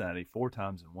played Cincinnati 4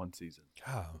 times in one season.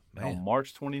 Oh, man. On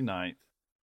March 29th,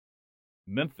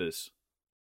 Memphis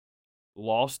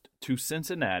lost to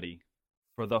Cincinnati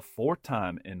for the 4th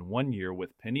time in 1 year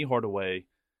with Penny Hardaway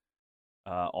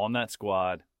on that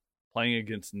squad, playing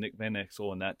against Nick Van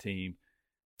Exel and that team.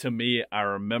 To me, I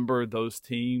remember those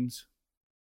teams,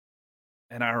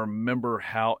 and I remember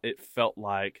how it felt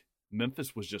like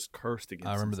Memphis was just cursed against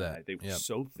I remember Cincinnati. that. They were Yep.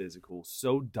 so physical,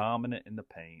 so dominant in the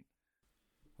paint.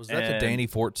 Was that the And- Danny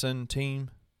Fortson team?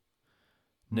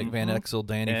 Nick Van Mhm. Exel,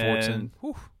 Danny And- Fortson.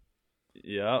 Whew.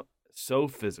 Yep, so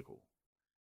physical.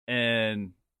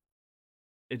 And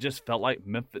it just felt like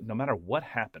Memphis, no matter what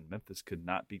happened, Memphis could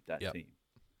not beat that Yep. team.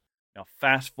 Now,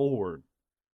 fast forward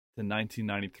to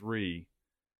 1993,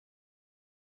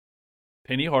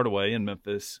 Penny Hardaway in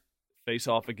Memphis face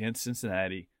off against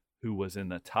Cincinnati, who was in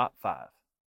the top 5,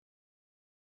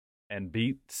 and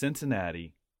beat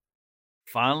Cincinnati,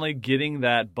 finally getting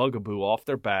that bugaboo off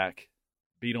their back,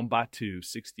 beat them by 2,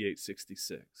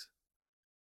 68-66.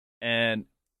 And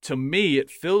to me,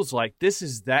 it feels like this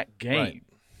is that game. Right.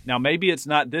 Now, maybe it's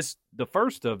not the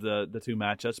first of the two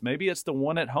matchups. Maybe it's the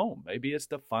one at home. Maybe it's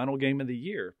the final game of the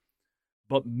year.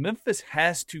 But Memphis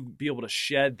has to be able to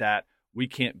shed that we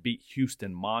can't beat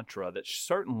Houston mantra that's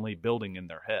certainly building in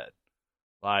their head.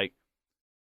 Like,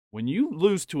 when you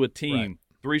lose to a team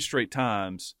 3 straight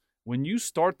times, when you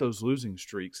start those losing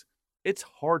streaks, it's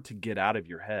hard to get out of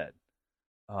your head.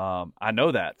 I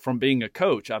know that from being a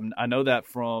coach. I know that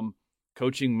from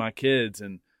coaching my kids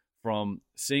and from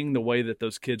seeing the way that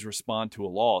those kids respond to a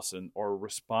loss or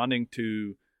responding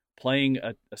to playing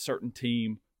a certain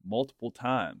team multiple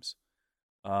times.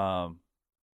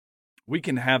 We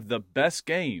can have the best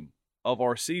game of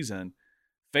our season,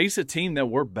 face a team that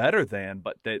we're better than,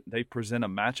 but they present a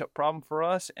matchup problem for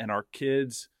us, and our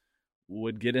kids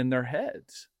would get in their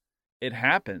heads. It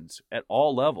happens at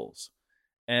all levels.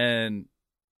 And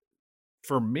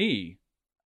for me,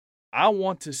 I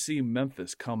want to see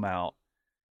Memphis come out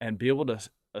and be able to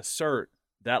assert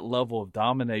that level of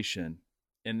domination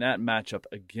in that matchup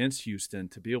against Houston,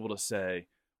 to be able to say,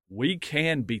 we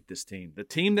can beat this team. The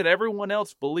team that everyone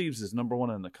else believes is number 1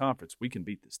 in the conference, we can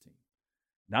beat this team.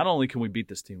 Not only can we beat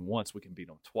this team once, we can beat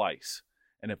them twice.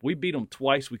 And if we beat them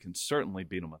twice, we can certainly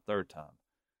beat them a third time.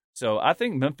 So I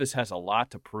think Memphis has a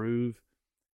lot to prove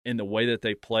in the way that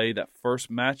they play that first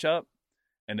matchup.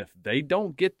 And if they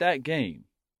don't get that game,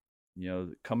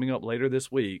 coming up later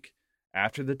this week,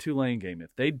 after the Tulane game,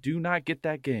 if they do not get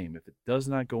that game, if it does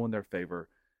not go in their favor,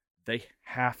 they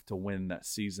have to win that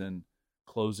season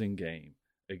closing game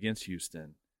against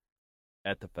Houston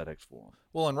at the FedEx Forum.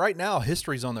 Well, and right now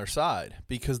history's on their side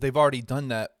because they've already done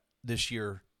that this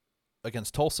year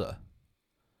against Tulsa.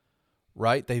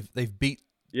 Right? They've beat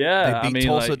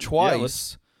Tulsa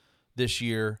twice this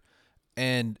year,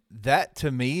 and that to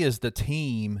me is the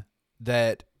team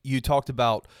that you talked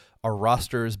about. Our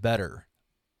roster is better.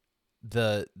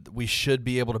 We should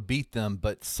be able to beat them,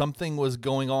 but something was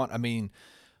going on. I mean,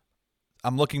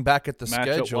 I'm looking back at the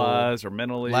schedule. Matchup-wise or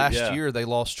mentally. Last year they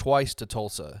lost twice to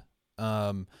Tulsa.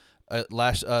 The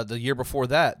year before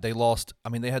that they lost. I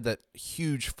mean, they had that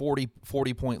huge 40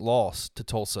 point loss to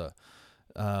Tulsa.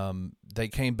 They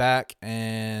came back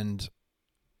and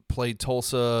played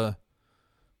Tulsa.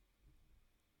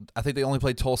 I think they only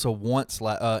played Tulsa once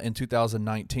in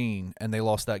 2019, and they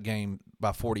lost that game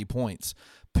by 40 points.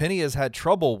 Penny has had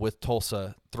trouble with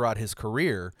Tulsa throughout his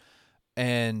career,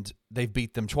 and they've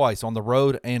beat them twice on the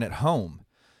road and at home.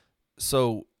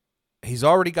 So he's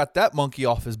already got that monkey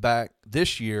off his back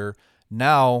this year.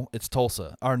 Now it's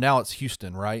Tulsa, or now it's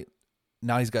Houston, right?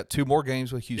 Now he's got 2 more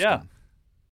games with Houston.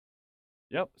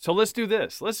 Yeah. Yep. So let's do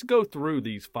this. Let's go through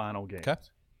these final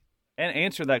games and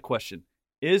answer that question.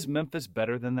 Is Memphis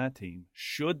better than that team?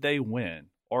 Should they win,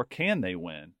 or can they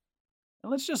win? And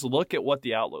let's just look at what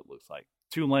the outlook looks like.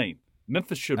 Tulane.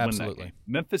 Memphis should win that game.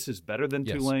 Memphis is better than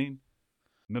Tulane.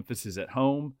 Memphis is at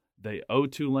home. They owe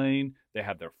Tulane. They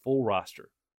have their full roster.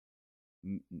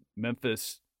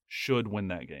 Memphis should win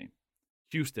that game.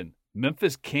 Houston.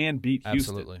 Memphis can beat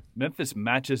Houston. Absolutely. Memphis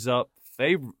matches up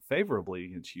favorably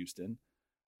against Houston,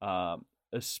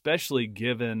 especially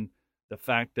given the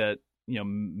fact that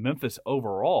Memphis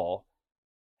overall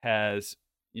has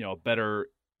a better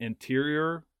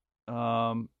interior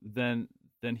than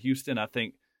Houston. I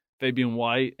think Fabian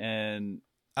White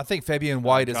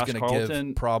is going to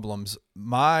give problems.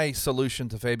 My solution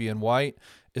to Fabian White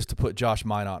is to put Josh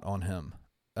Minot on him,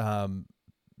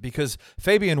 because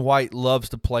Fabian White loves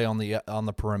to play on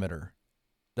the perimeter.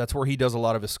 That's where he does a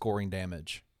lot of his scoring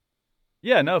damage.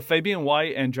 Yeah, no, Fabian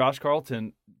White and Josh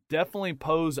Carlton definitely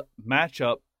pose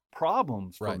matchup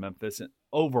problems for Memphis. And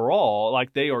overall,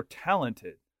 like, they are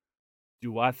talented.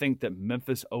 Do I think that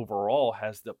Memphis overall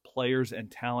has the players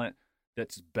and talent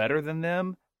that's better than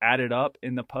them added up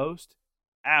in the post?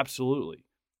 Absolutely.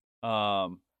 I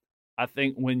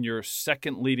think when your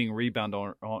second leading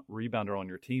rebounder on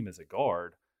your team is a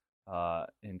guard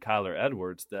in Kyler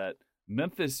Edwards, that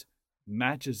Memphis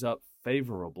matches up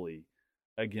favorably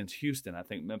against Houston. I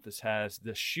think Memphis has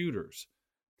the shooters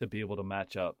to be able to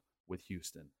match up with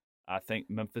Houston. I think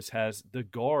Memphis has the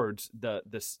guards.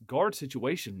 This guard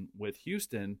situation with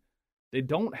Houston, they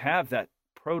don't have that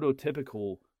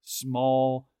prototypical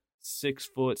small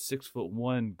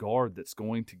 6'1" guard that's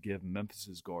going to give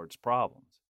Memphis's guards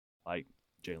problems, like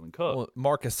Jalen Cook. Well,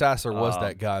 Marcus Sasser was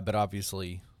that guy, but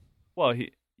obviously, well,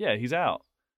 he's out.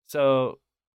 So,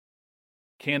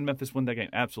 can Memphis win that game?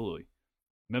 Absolutely.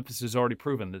 Memphis has already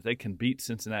proven that they can beat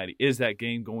Cincinnati. Is that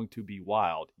game going to be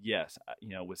wild? Yes.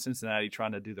 With Cincinnati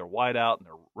trying to do their whiteout and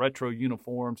their retro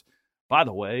uniforms. By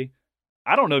the way,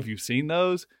 I don't know if you've seen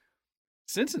those.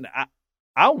 Cincinnati,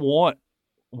 I want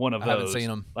one of those. I haven't seen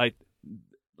them. Like,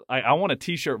 I want a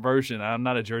T-shirt version. I'm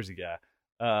not a jersey guy.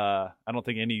 I don't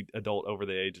think any adult over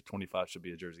the age of 25 should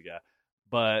be a jersey guy.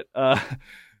 But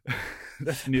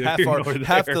that's neither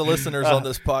half the listeners on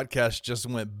this podcast just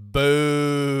went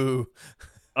boo.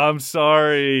 I'm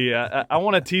sorry. I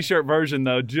want a T-shirt version,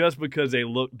 though, just because they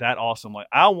look that awesome. Like,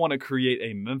 I want to create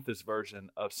a Memphis version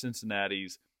of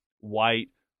Cincinnati's white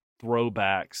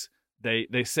throwbacks.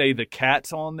 They say the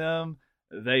cats on them,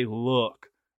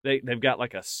 they've got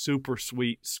like a super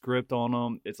sweet script on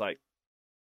them. It's like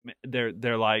they're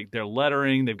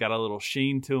lettering. They've got a little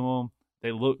sheen to them.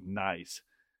 They look nice.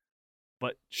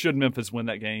 But should Memphis win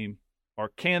that game, or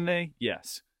can they?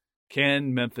 Yes.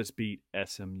 Can Memphis beat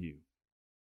SMU?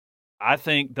 I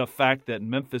think the fact that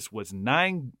Memphis was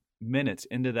 9 minutes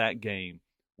into that game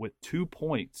with 2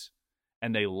 points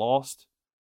and they lost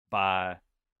by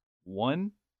 8.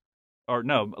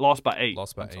 Lost by 8.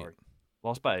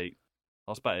 Lost by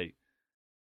 8.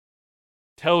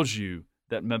 Tells you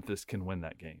that Memphis can win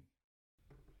that game.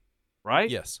 Right?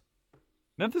 Yes.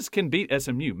 Memphis can beat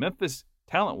SMU. Memphis,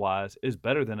 talent-wise, is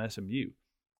better than SMU.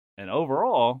 And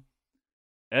overall,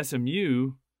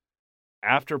 SMU,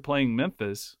 after playing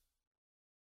Memphis,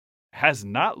 has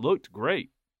not looked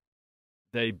great.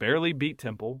 They barely beat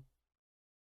Temple.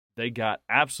 They got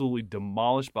absolutely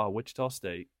demolished by Wichita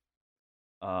State.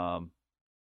 And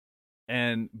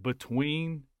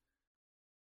between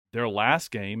their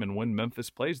last game and when Memphis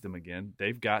plays them again,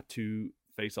 they've got to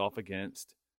face off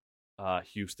against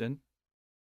Houston.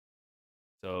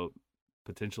 So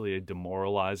potentially a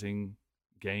demoralizing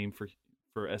game for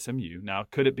SMU. Now,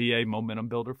 could it be a momentum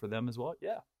builder for them as well?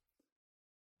 Yeah.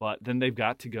 But then they've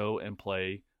got to go and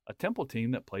play a Temple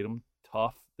team that played them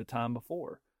tough the time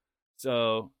before.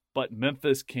 So, but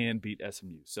Memphis can beat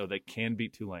SMU. So they can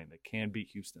beat Tulane. They can beat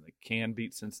Houston. They can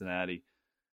beat Cincinnati.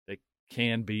 They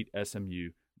can beat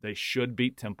SMU. They should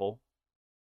beat Temple.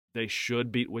 They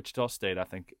should beat Wichita State. I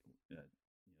think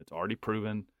it's already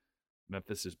proven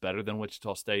Memphis is better than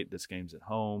Wichita State. This game's at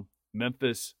home.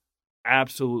 Memphis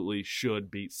absolutely should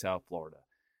beat South Florida.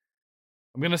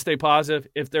 I'm going to stay positive.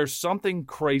 If there's something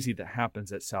crazy that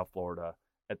happens at South Florida,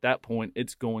 at that point,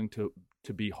 it's going to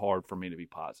be hard for me to be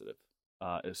positive.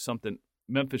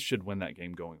 Memphis should win that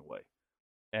game going away.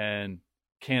 And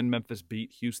can Memphis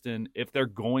beat Houston? If they're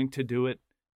going to do it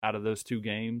out of those two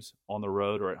games on the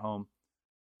road or at home,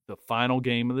 the final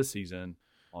game of the season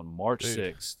on March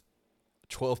 6th,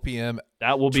 12 p.m.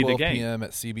 That will be the game. 12 p.m.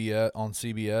 at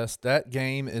CBS. That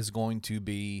game is going to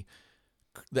be –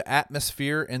 the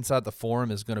atmosphere inside the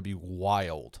Forum is going to be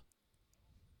wild.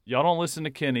 Y'all don't listen to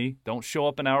Kenny. Don't show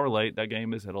up an hour late. That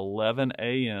game is at 11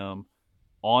 a.m.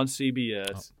 on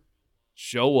CBS. Oh.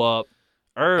 Show up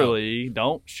early. Oh.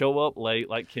 Don't show up late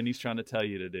like Kenny's trying to tell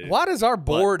you to do. Why does our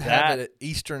board have it at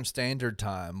Eastern Standard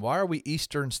Time? Why are we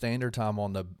Eastern Standard Time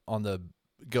on the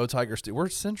Go Tigers? We're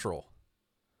Central.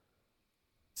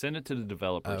 Send it to the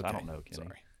developers. Okay. I don't know, Kenny.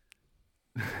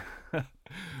 Sorry.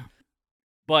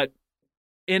 But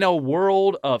in a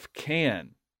world of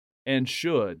can and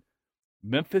should,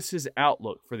 Memphis's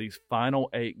outlook for these final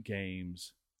 8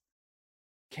 games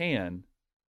can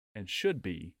and should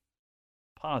be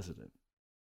positive.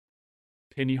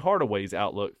 Penny Hardaway's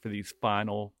outlook for these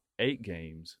final 8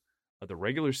 games of the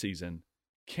regular season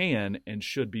can and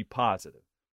should be positive.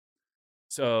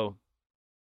 So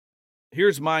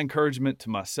here's my encouragement to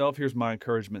myself. Here's my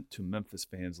encouragement to Memphis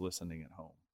fans listening at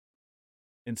home.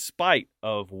 In spite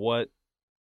of what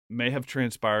may have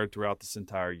transpired throughout this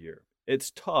entire year,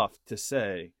 it's tough to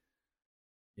say,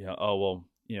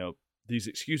 these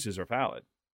excuses are valid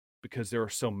because there are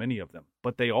so many of them,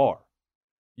 but they are.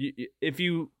 If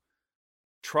you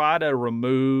try to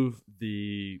remove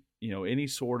any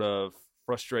sort of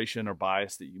frustration or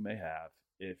bias that you may have,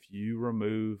 if you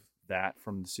remove that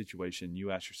from the situation,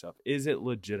 you ask yourself, is it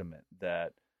legitimate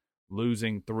that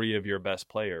losing 3 of your best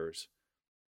players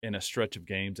in a stretch of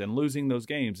games and losing those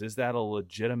games, is that a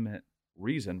legitimate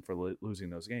reason for losing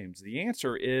those games? The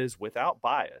answer is without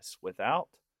bias, without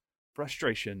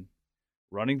frustration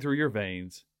running through your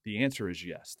veins. The answer is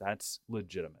yes. That's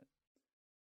legitimate.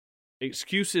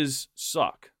 Excuses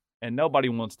suck, and nobody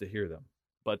wants to hear them,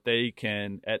 but they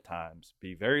can at times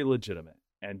be very legitimate.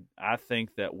 And I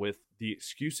think that with the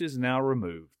excuses now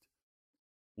removed,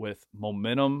 with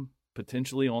momentum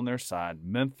potentially on their side,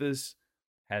 Memphis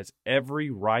has every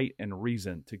right and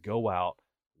reason to go out,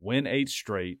 win 8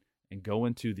 straight, and go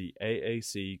into the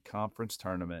AAC conference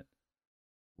tournament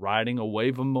riding a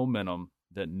wave of momentum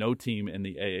that no team in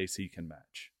the AAC can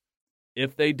match.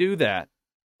 If they do that,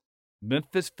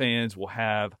 Memphis fans will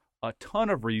have a ton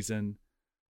of reason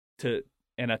to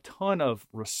and a ton of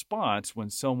response when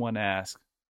someone asks,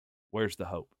 where's the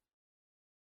hope?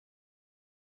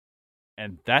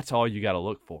 And that's all you got to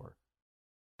look for.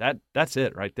 That's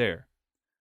it right there.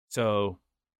 So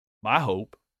my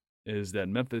hope is that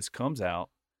Memphis comes out,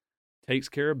 takes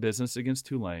care of business against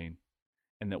Tulane,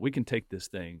 and that we can take this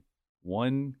thing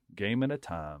one game at a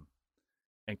time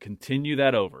and continue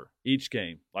that over each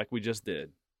game like we just did.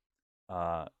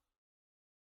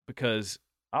 Because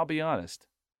I'll be honest,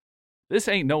 this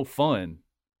ain't no fun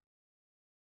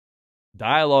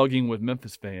dialoguing with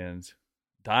Memphis fans,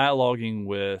 dialoguing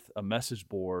with a message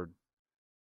board,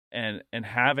 and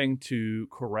having to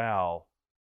corral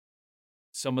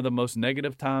some of the most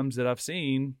negative times that I've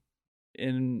seen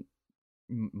in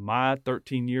my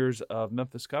 13 years of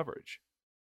Memphis coverage.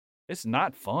 It's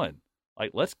not fun.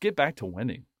 Like, let's get back to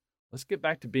winning. Let's get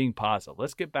back to being positive.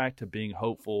 Let's get back to being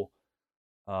hopeful.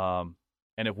 And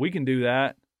if we can do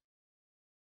that,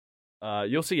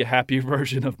 you'll see a happier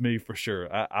version of me for sure.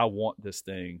 I want this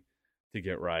thing to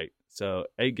get right. So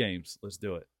 8 games, let's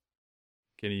do it.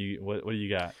 Kenny, what do you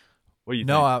got? What do you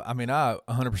think? I mean, I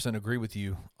 100% agree with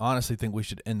you. Honestly, think we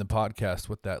should end the podcast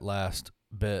with that last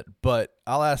bit. But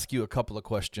I'll ask you a couple of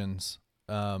questions,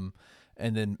 and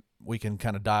then we can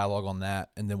kind of dialogue on that,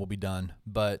 and then we'll be done.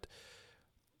 But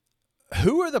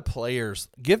who are the players?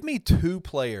 Give me 2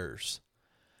 players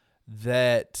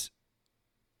that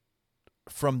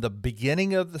from the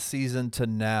beginning of the season to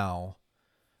now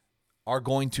are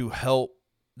going to help,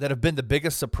 that have been the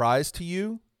biggest surprise to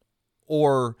you,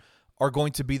 or are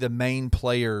going to be the main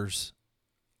players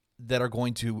that are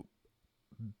going to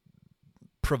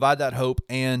provide that hope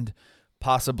and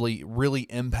possibly really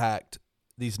impact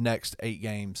these next 8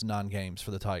 games, 9 games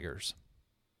for the Tigers?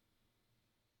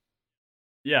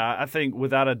 Yeah, I think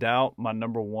without a doubt, my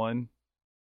number one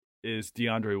is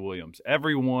DeAndre Williams.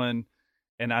 Everyone,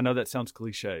 and I know that sounds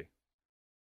cliche,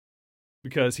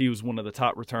 because he was one of the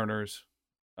top returners.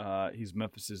 He's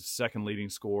Memphis's second leading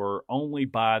scorer, only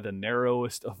by the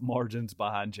narrowest of margins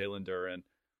behind Jalen Duren.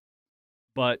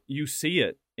 But you see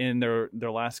it in their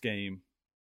last game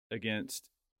against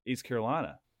East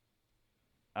Carolina.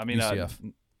 I mean,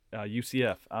 UCF.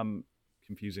 UCF. I'm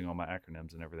confusing all my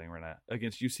acronyms and everything right now.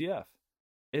 Against UCF.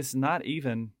 It's not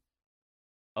even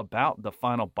about the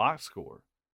final box score.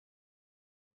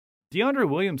 DeAndre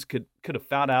Williams could have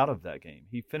fouled out of that game.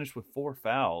 He finished with 4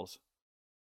 fouls,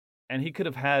 and he could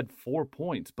have had 4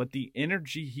 points. But the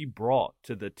energy he brought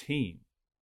to the team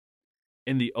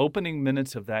in the opening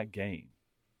minutes of that game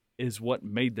is what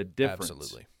made the difference.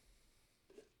 Absolutely.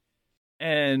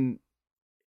 And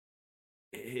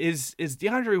is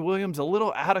DeAndre Williams a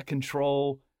little out of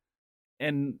control?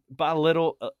 And by a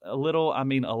little, I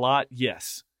mean a lot,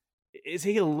 yes. Is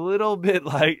he a little bit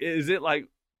like, is it like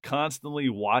constantly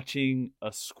watching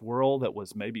a squirrel that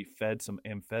was maybe fed some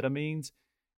amphetamines?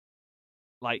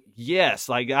 Like, yes,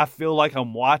 like I feel like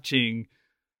I'm watching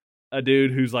a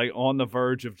dude who's like on the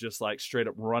verge of just like straight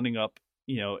up running up,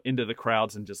 into the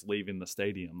crowds and just leaving the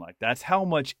stadium. Like, that's how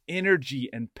much energy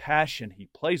and passion he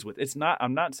plays with.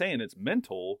 I'm not saying it's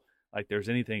mental, like there's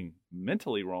anything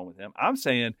mentally wrong with him. I'm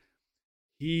saying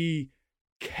he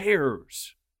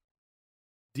cares.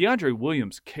 DeAndre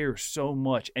Williams cares so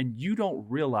much, and you don't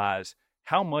realize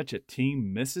how much a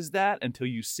team misses that until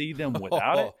you see them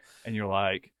without it, and you're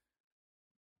like,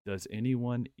 does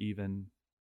anyone even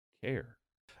care?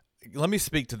 Let me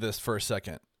speak to this for a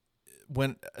second.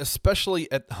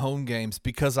 Especially at home games,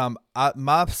 because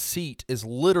my seat is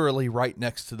literally right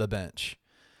next to the bench,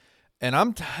 and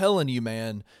I'm telling you,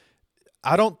 man,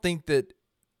 I don't think that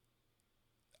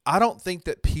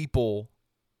people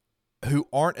who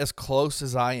aren't as close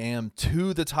as I am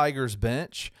to the Tigers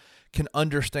bench can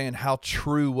understand how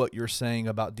true what you're saying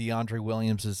about DeAndre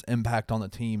Williams' impact on the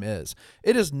team is.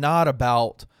 It is not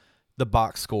about the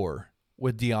box score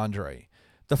with DeAndre.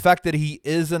 The fact that he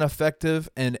is an effective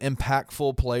and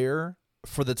impactful player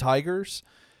for the Tigers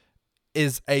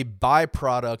is a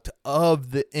byproduct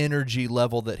of the energy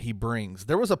level that he brings.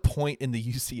 There was a point in the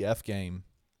UCF game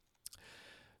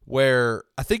where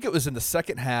I think it was in the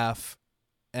second half,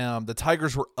 the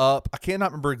Tigers were up. I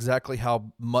cannot remember exactly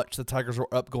how much the Tigers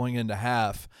were up going into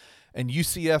half, and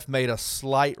UCF made a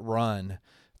slight run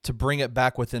to bring it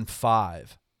back within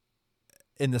 5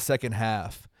 in the second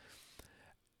half.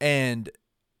 And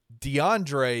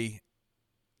DeAndre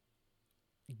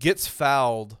gets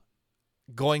fouled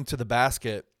going to the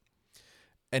basket,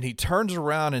 and he turns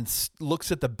around and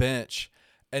looks at the bench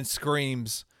and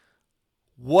screams,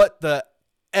 "What the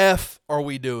F are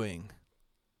we doing?"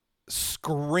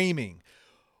 Screaming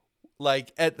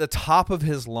like at the top of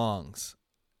his lungs.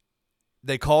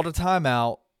 They called a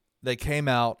timeout. They came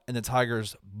out, and the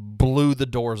Tigers blew the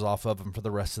doors off of him for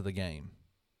the rest of the game.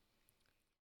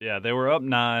 Yeah, they were up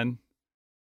 9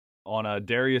 on a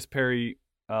Darius Perry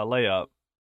layup.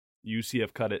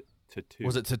 UCF cut it to 2.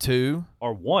 Was it to 2?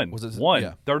 Or 1. Was it 1?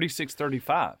 Yeah.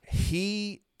 36-35.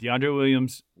 DeAndre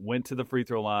Williams went to the free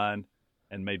throw line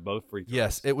and made both free throws.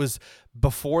 Yes, it was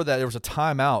before that. There was a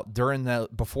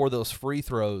timeout before those free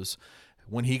throws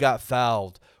when he got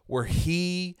fouled where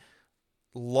he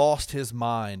lost his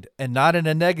mind, and not in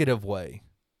a negative way,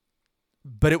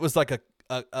 but it was like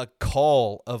a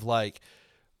call of like,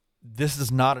 this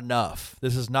is not enough.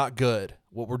 This is not good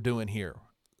what we're doing here.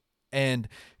 And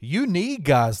you need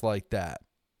guys like that.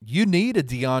 You need a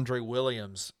DeAndre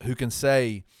Williams who can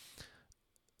say,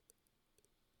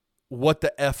 what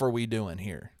the F are we doing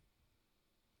here?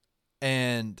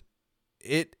 And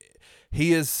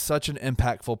he is such an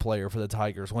impactful player for the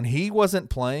Tigers. When he wasn't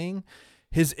playing,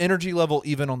 his energy level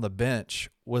even on the bench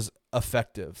was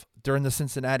effective during the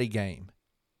Cincinnati game.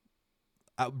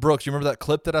 Brooks, you remember that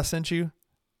clip that I sent you?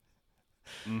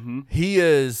 Mm-hmm. He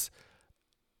is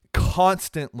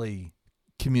constantly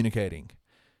communicating,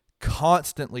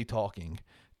 constantly talking,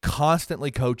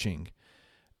 constantly coaching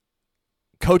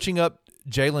up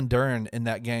Jalen Duren in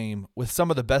that game with some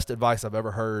of the best advice I've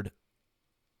ever heard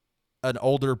an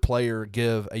older player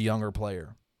give a younger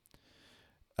player.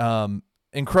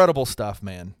 Incredible stuff,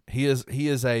 man. He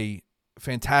is a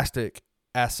fantastic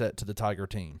asset to the Tiger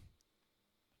team.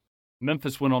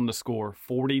 Memphis went on to score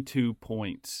 42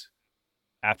 points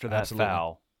after that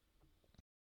foul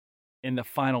in the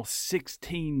final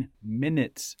 16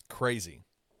 minutes. Crazy.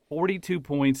 42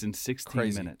 points in 16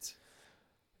 Crazy. minutes.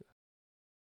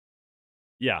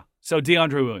 Yeah. So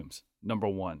DeAndre Williams, number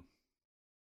 1.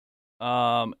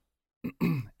 And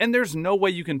there's no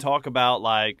way you can talk about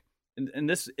like, and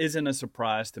this isn't a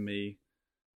surprise to me,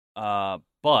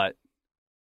 but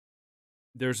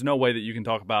there's no way that you can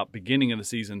talk about beginning of the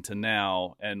season to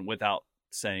now and without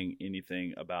saying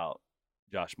anything about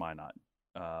Josh Minott.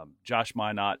 Josh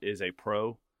Minott is a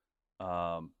pro.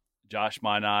 Josh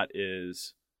Minott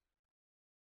is,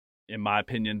 in my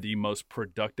opinion, the most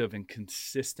productive and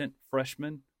consistent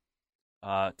freshman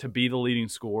to be the leading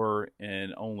scorer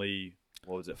in only,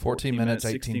 14 minutes,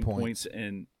 16 points.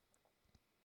 And,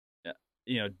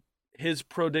 his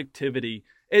productivity,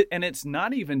 and it's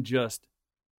not even just,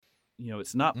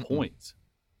 it's not points.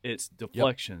 It's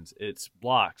deflections. Yep. It's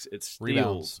blocks. It's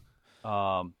steals.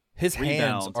 His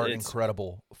rebounds. Hands are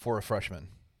incredible for a freshman.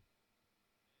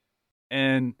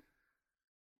 And,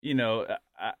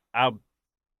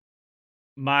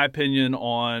 my opinion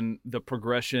on the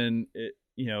progression,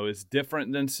 is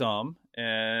different than some.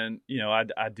 And,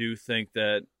 I do think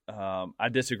that I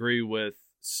disagree with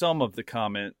some of the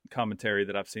commentary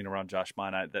that I've seen around Josh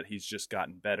Minott, that he's just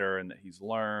gotten better and that he's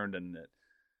learned, and that,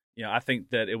 I think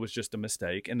that it was just a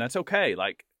mistake, and that's okay.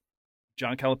 Like,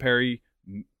 John Calipari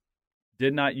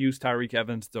did not use Tyreke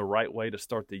Evans the right way to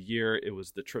start the year. It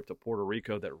was the trip to Puerto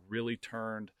Rico that really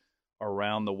turned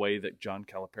around the way that John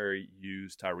Calipari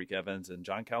used Tyreke Evans, and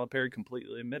John Calipari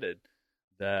completely admitted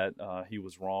that he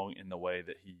was wrong in the way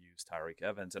that he used Tyreke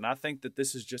Evans. And I think that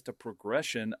this is just a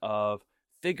progression of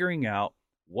figuring out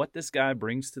what this guy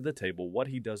brings to the table, what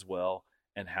he does well,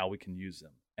 and how we can use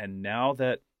him. And now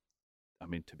that,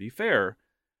 to be fair,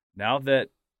 now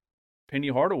that Penny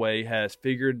Hardaway has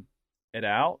figured it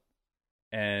out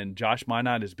and Josh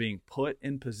Minott is being put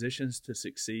in positions to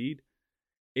succeed,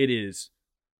 it is,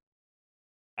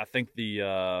 I think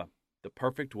the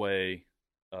perfect way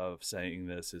of saying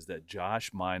this is that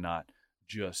Josh Minott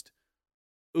just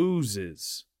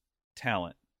oozes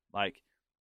talent.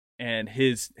 And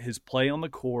his play on the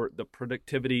court, the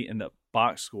productivity in the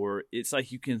box score, it's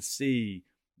like you can see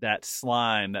that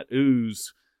slime, that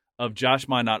ooze of Josh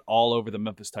Minott all over the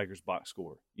Memphis Tigers box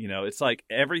score. It's like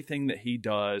everything that he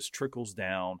does trickles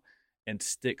down and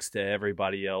sticks to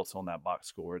everybody else on that box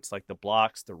score. It's like the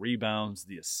blocks, the rebounds,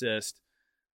 the assist.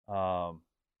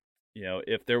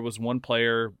 if there was one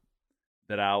player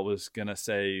that I was going to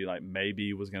say like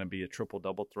maybe was going to be a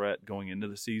triple-double threat going into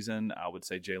the season, I would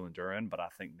say Jalen Duren. But I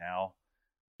think now,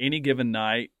 any given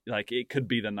night, like it could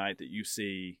be the night that you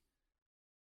see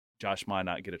Josh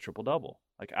Minott get a triple-double.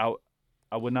 Like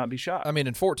I would not be shocked. I mean,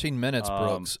 in 14 minutes,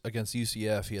 Brooks, against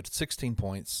UCF, he had 16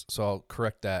 points. So I'll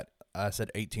correct that. I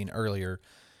said 18 earlier.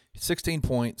 16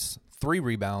 points, 3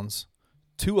 rebounds,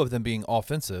 2 of them being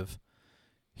offensive.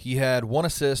 He had 1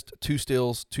 assist, 2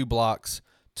 steals, 2 blocks,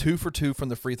 2 for 2 from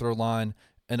the free throw line,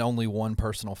 and only 1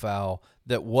 personal foul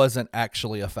that wasn't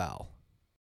actually a foul.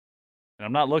 And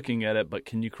I'm not looking at it, but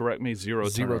can you correct me? Zero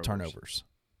turnovers.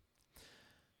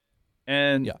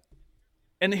 And yeah.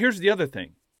 And here's the other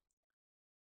thing.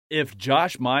 If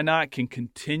Josh Minott can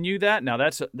continue that, now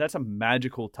that's a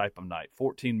magical type of night.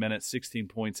 14 minutes, 16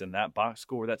 points in that box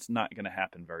score, that's not going to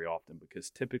happen very often because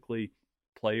typically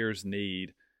players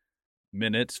need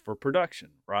minutes for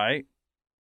production, right?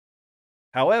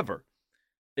 However,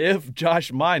 if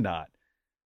Josh Minott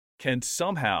can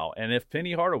somehow, and if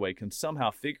Penny Hardaway can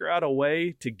somehow figure out a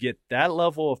way to get that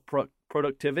level of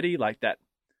productivity, like that,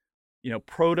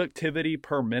 productivity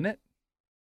per minute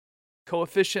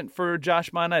coefficient for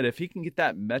Josh Minott, if he can get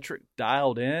that metric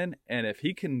dialed in, and if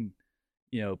he can,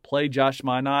 play Josh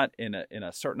Minott in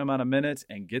a certain amount of minutes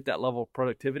and get that level of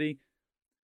productivity,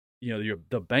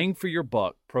 the bang for your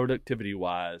buck productivity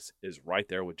wise is right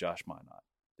there with Josh Minott.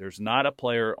 There's not a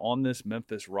player on this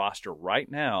Memphis roster right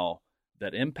now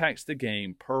that impacts the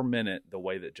game per minute the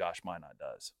way that Josh Minott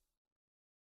does.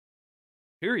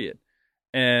 Period.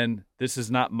 And this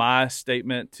is not my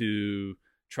statement to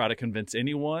try to convince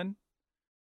anyone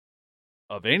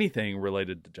of anything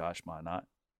related to Josh Minott.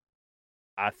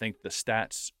 I think the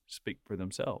stats speak for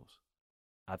themselves.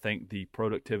 I think the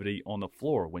productivity on the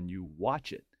floor when you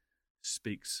watch it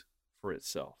speaks for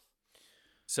itself.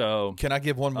 So can I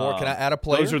give one more? Can I add a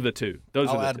player? Those are the two.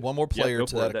 I'll add one more player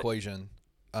to that equation.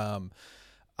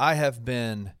 I have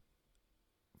been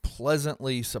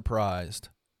pleasantly surprised,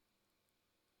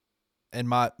 and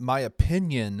my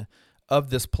opinion of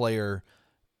this player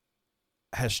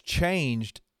has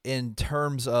changed in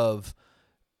terms of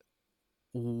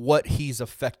what he's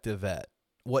effective at,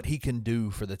 what he can do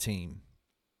for the team,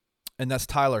 and that's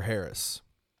Tyler Harris.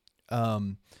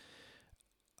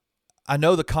 I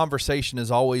know the conversation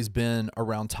has always been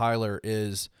around Tyler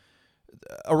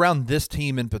around this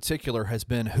team in particular has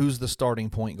been who's the starting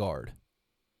point guard.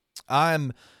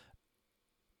 I'm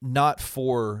not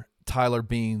for Tyler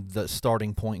being the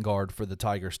starting point guard for the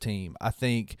Tigers team. I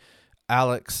think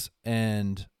Alex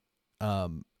and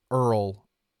Earl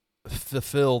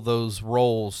fulfill those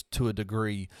roles to a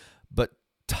degree, but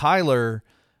Tyler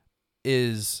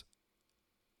is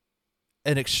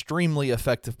an extremely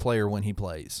effective player when he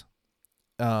plays.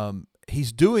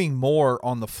 He's doing more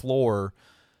on the floor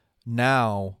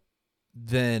now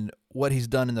than what he's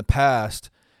done in the past.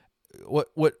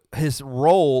 What his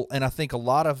role, and I think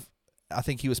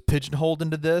he was pigeonholed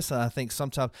into this, and I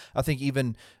think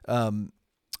even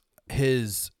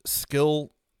his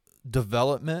skill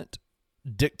development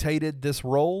dictated this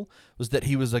role, was that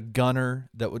he was a gunner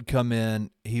that would come in.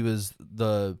 He was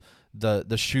the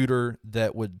shooter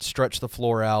that would stretch the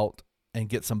floor out and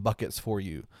get some buckets for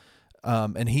you.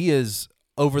 And he is,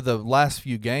 over the last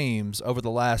few games, over the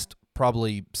last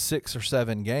probably 6 or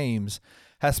 7 games,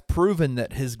 has proven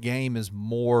that his game is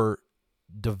more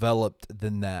developed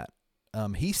than that.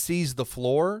 He sees the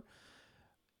floor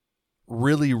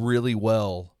really, really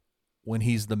well when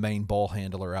he's the main ball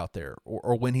handler out there,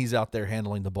 or when he's out there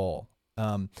handling the ball.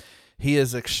 He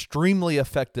is extremely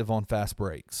effective on fast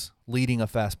breaks, leading a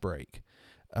fast break.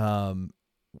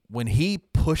 When he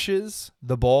pushes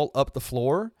the ball up the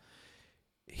floor,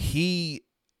 he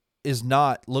is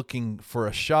not looking for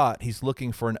a shot. He's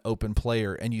looking for an open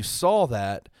player. And you saw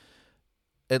that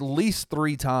at least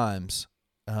 3 times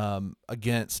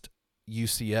against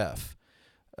UCF.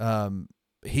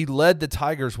 He led the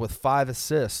Tigers with 5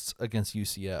 assists against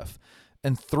UCF.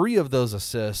 And 3 of those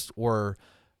assists were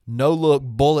no-look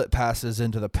bullet passes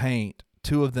into the paint.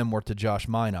 2 of them were to Josh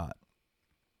Minott.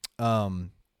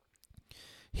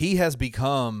 He has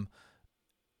become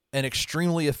an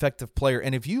extremely effective player.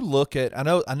 And if you look at, I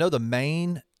know the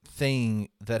main thing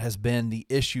that has been the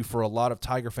issue for a lot of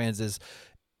Tiger fans is,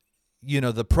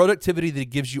 the productivity that it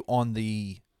gives you on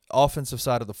the offensive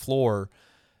side of the floor.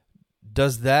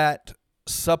 Does that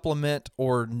supplement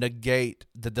or negate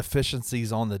the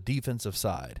deficiencies on the defensive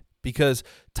side? Because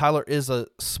Tyler is a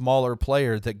smaller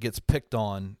player that gets picked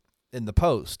on in the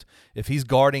post. If he's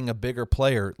guarding a bigger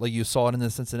player, like you saw it in the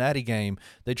Cincinnati game,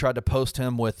 they tried to post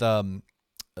him with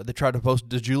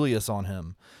DeJulius on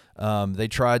him. They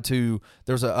tried to.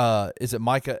 There's a is it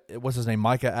Micah? What's his name?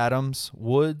 Micah Adams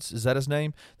Woods. Is that his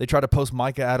name? They tried to post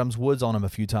Micah Adams Woods on him a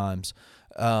few times.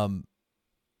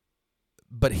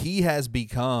 But he has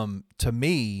become, to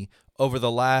me, over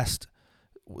the last,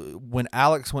 when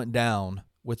Alex went down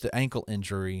with the ankle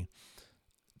injury,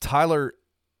 Tyler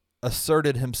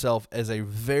asserted himself as a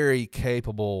very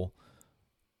capable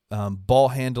ball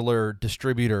handler,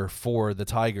 distributor for the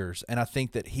Tigers. And I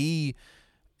think that he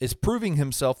is proving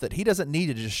himself that he doesn't need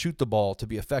to just shoot the ball to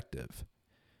be effective.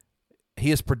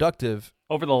 He is productive.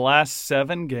 Over the last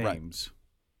 7 games,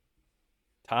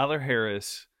 Right. Tyler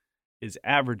Harris is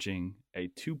averaging a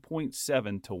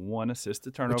 2.7 to 1 assist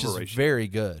to turnover Which is ratio. very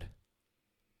good.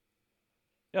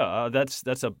 Yeah,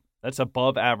 that's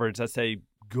above average. That's a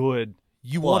good.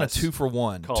 You want a plus 2 for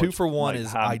 1. college, 2 for 1 like,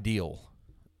 is high. ideal.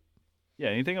 Yeah,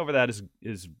 anything over that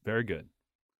is very good.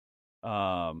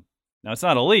 Now it's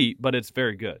not elite, but it's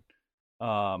very good.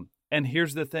 And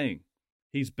here's the thing: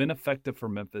 he's been effective for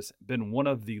Memphis, been one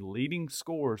of the leading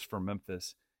scorers for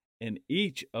Memphis in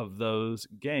each of those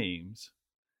games.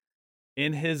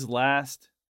 In his last,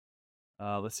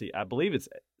 let's see, I believe it's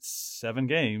 7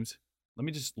 games. Let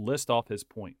me just list off his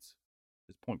points,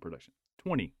 his point production: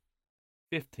 20,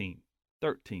 15,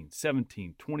 13,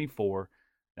 17, 24.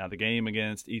 Now, the game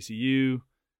against ECU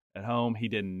at home, he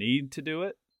didn't need to do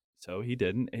it, so he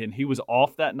didn't. And he was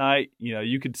off that night. You know,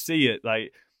 you could see it.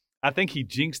 Like, I think he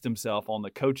jinxed himself on the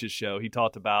coach's show. He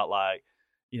talked about, like,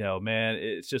 you know, man,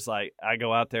 it's just like I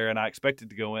go out there and I expect it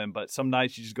to go in, but some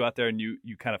nights you just go out there and you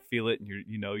kind of feel it, and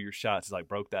you know your shots is like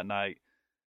broke that night.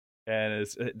 And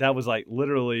that was like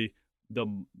literally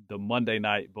the Monday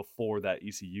night before that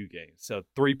ECU game. So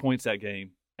 3 points that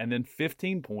game, and then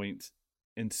 15 points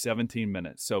in 17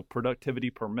 minutes. So productivity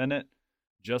per minute,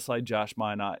 just like Josh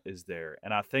Minot, is there.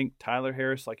 And I think Tyler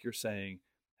Harris, like you're saying,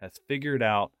 has figured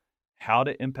out how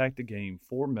to impact the game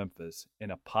for Memphis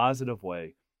in a positive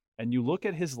way. And you look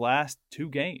at his last 2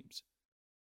 games,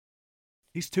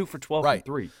 he's 2 for 12 Right. and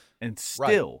 3, and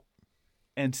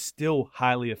Right. still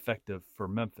highly effective for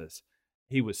Memphis.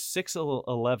 He was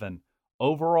 6-11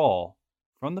 overall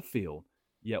from the field,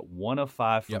 yet 1 of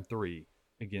 5 from 3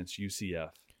 against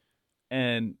UCF.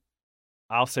 And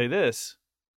I'll say this: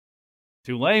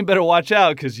 Tulane better watch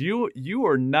out, because you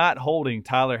are not holding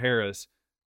Tyler Harris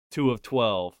 2 of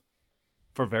 12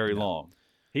 for very long.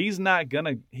 He's not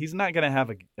gonna have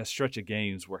a stretch of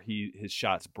games where his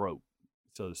shots broke,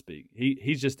 so to speak.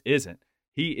 He just isn't.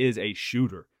 He is a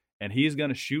shooter, and he is going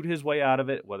to shoot his way out of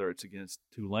it, whether it's against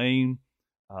Tulane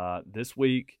this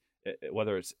week,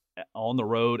 whether it's on the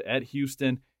road at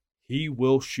Houston. He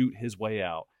will shoot his way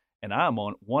out, and I'm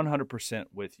on 100%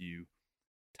 with you.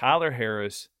 Tyler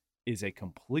Harris is a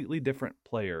completely different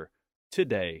player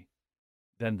today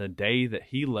than the day that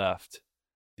he left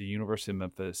the University of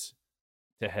Memphis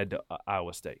to head to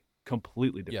Iowa State.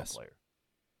 Completely different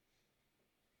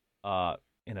player.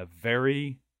 In a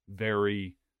very,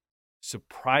 very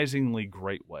surprisingly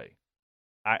great way.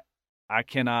 I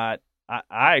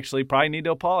actually probably need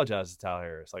to apologize to Tyler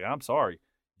Harris. Like, I'm sorry.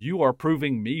 You are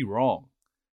proving me wrong.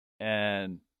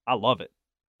 And I love it.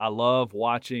 I love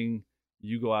watching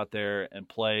you go out there and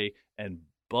play and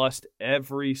bust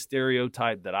every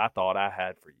stereotype that I thought I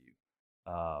had for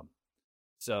you.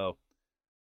 So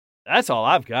that's all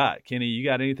I've got. Kenny, you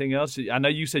got anything else? I know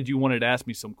you said you wanted to ask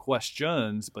me some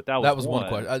questions, but that was one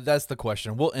question. That's the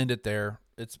question. We'll end it there.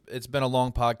 It's been a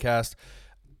long podcast.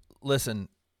 Listen,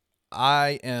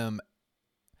 I am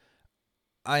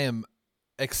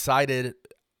excited.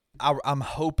 I'm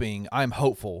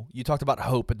hopeful. You talked about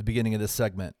hope at the beginning of this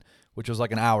segment, which was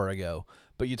like an hour ago,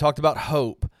 but you talked about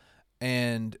hope,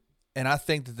 and I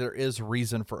think that there is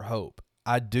reason for hope.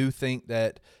 I do think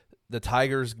that the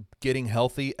Tigers getting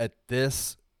healthy at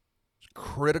this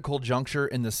critical juncture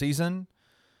in the season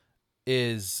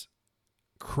is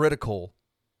critical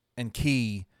and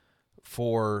key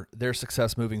for their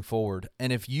success moving forward.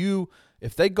 And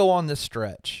if they go on this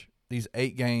stretch, these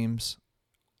 8 games,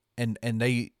 and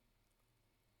they,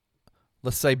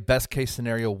 let's say best case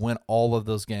scenario, win all of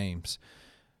those games,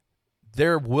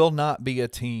 there will not be a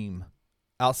team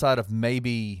outside of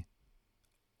maybe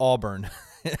Auburn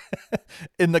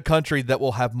in the country that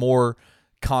will have more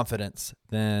confidence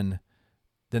than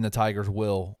the Tigers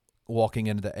will walking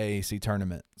into the AAC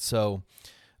tournament. So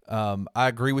I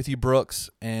agree with you, Brooks.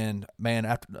 And man,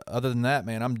 other than that,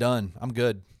 man, I'm done. I'm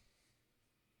good.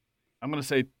 I'm going to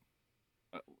say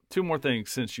 2 more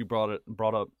things since you brought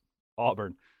up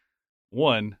Auburn.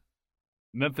 One,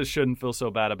 Memphis shouldn't feel so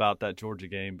bad about that Georgia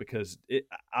game, because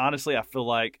honestly, I feel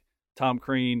like Tom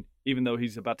Crean, even though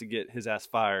he's about to get his ass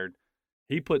fired,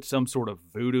 he put some sort of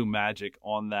voodoo magic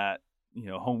on that,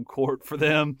 home court for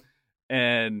them.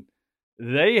 And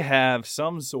they have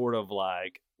some sort of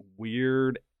like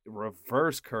weird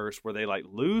reverse curse where they like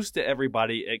lose to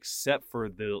everybody except for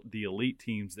the elite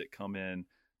teams that come in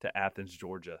to Athens,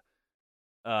 Georgia.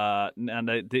 And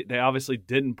they obviously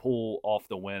didn't pull off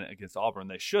the win against Auburn.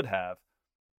 They should have.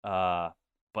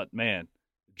 But man,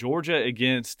 Georgia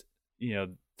against,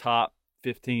 top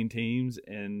 15 teams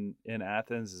in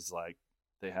Athens is like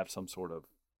they have some sort of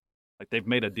like they've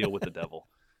made a deal with the devil.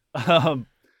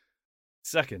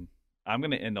 Second, I'm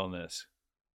going to end on this.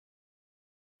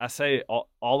 I say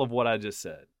all of what I just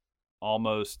said,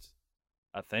 almost,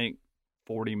 I think,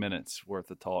 40 minutes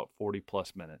worth of talk, 40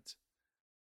 plus minutes.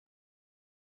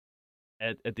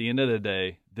 At the end of the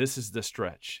day, this is the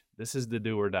stretch. This is the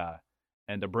do or die.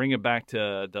 And to bring it back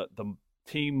to the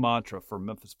team mantra for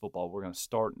Memphis football, we're going to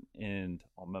start and end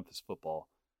on Memphis football.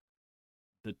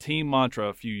 The team mantra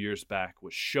a few years back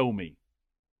was show me.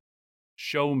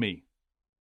 Show me.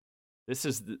 This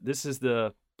is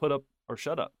the put up or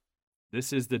shut up.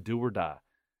 This is the do or die.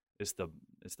 It's the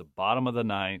bottom of the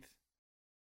ninth.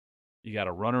 You got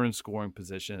a runner in scoring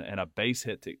position and a base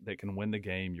hit that can win the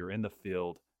game. You're in the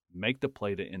field. Make the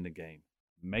play to end the game.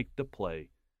 Make the play.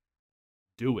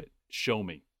 Do it. Show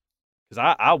me.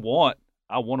 Because I want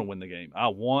to win the game. I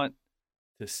want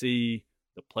to see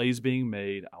the plays being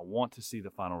made. I want to see the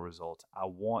final results. I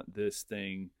want this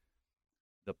thing,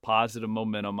 the positive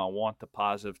momentum. I want the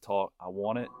positive talk. I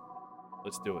want it.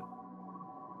 Let's do it.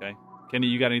 Okay? Kenny,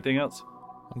 you got anything else?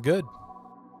 I'm good.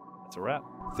 That's a wrap.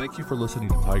 Thank you for listening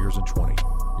to Tigers in 20.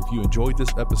 If you enjoyed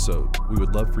this episode, we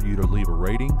would love for you to leave a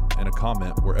rating and a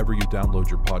comment wherever you download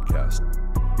your podcast.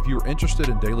 If you are interested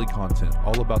in daily content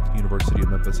all about the University of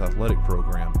Memphis athletic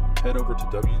program, head over to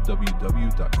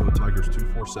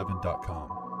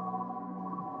www.gotigers247.com.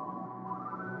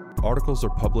 Articles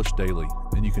are published daily,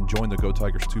 and you can join the Go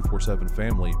Tigers 247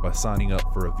 family by signing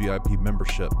up for a VIP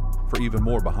membership for even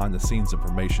more behind-the-scenes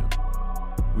information.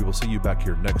 We will see you back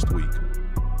here next week.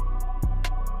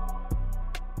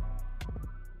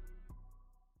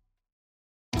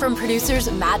 From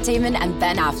producers Matt Damon and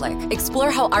Ben Affleck,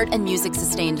 explore how art and music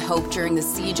sustained hope during the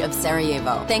siege of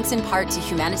Sarajevo, thanks in part to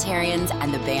humanitarians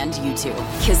and the band U2.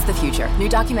 Kiss the Future. New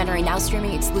documentary now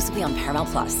streaming exclusively on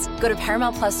Paramount+. Go to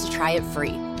Paramount+ to try it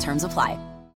free. Terms apply.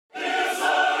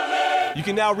 You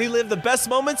can now relive the best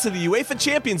moments of the UEFA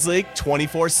Champions League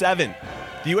 24/7.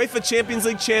 The UEFA Champions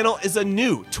League channel is a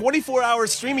new 24-hour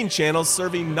streaming channel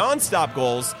serving non-stop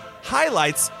goals,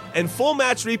 highlights, and full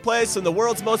match replays from the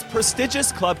world's most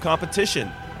prestigious club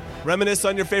competition. Reminisce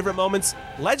on your favorite moments,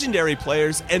 legendary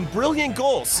players, and brilliant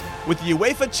goals with the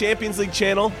UEFA Champions League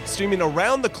channel streaming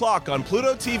around the clock on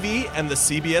Pluto TV and the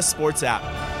CBS Sports app.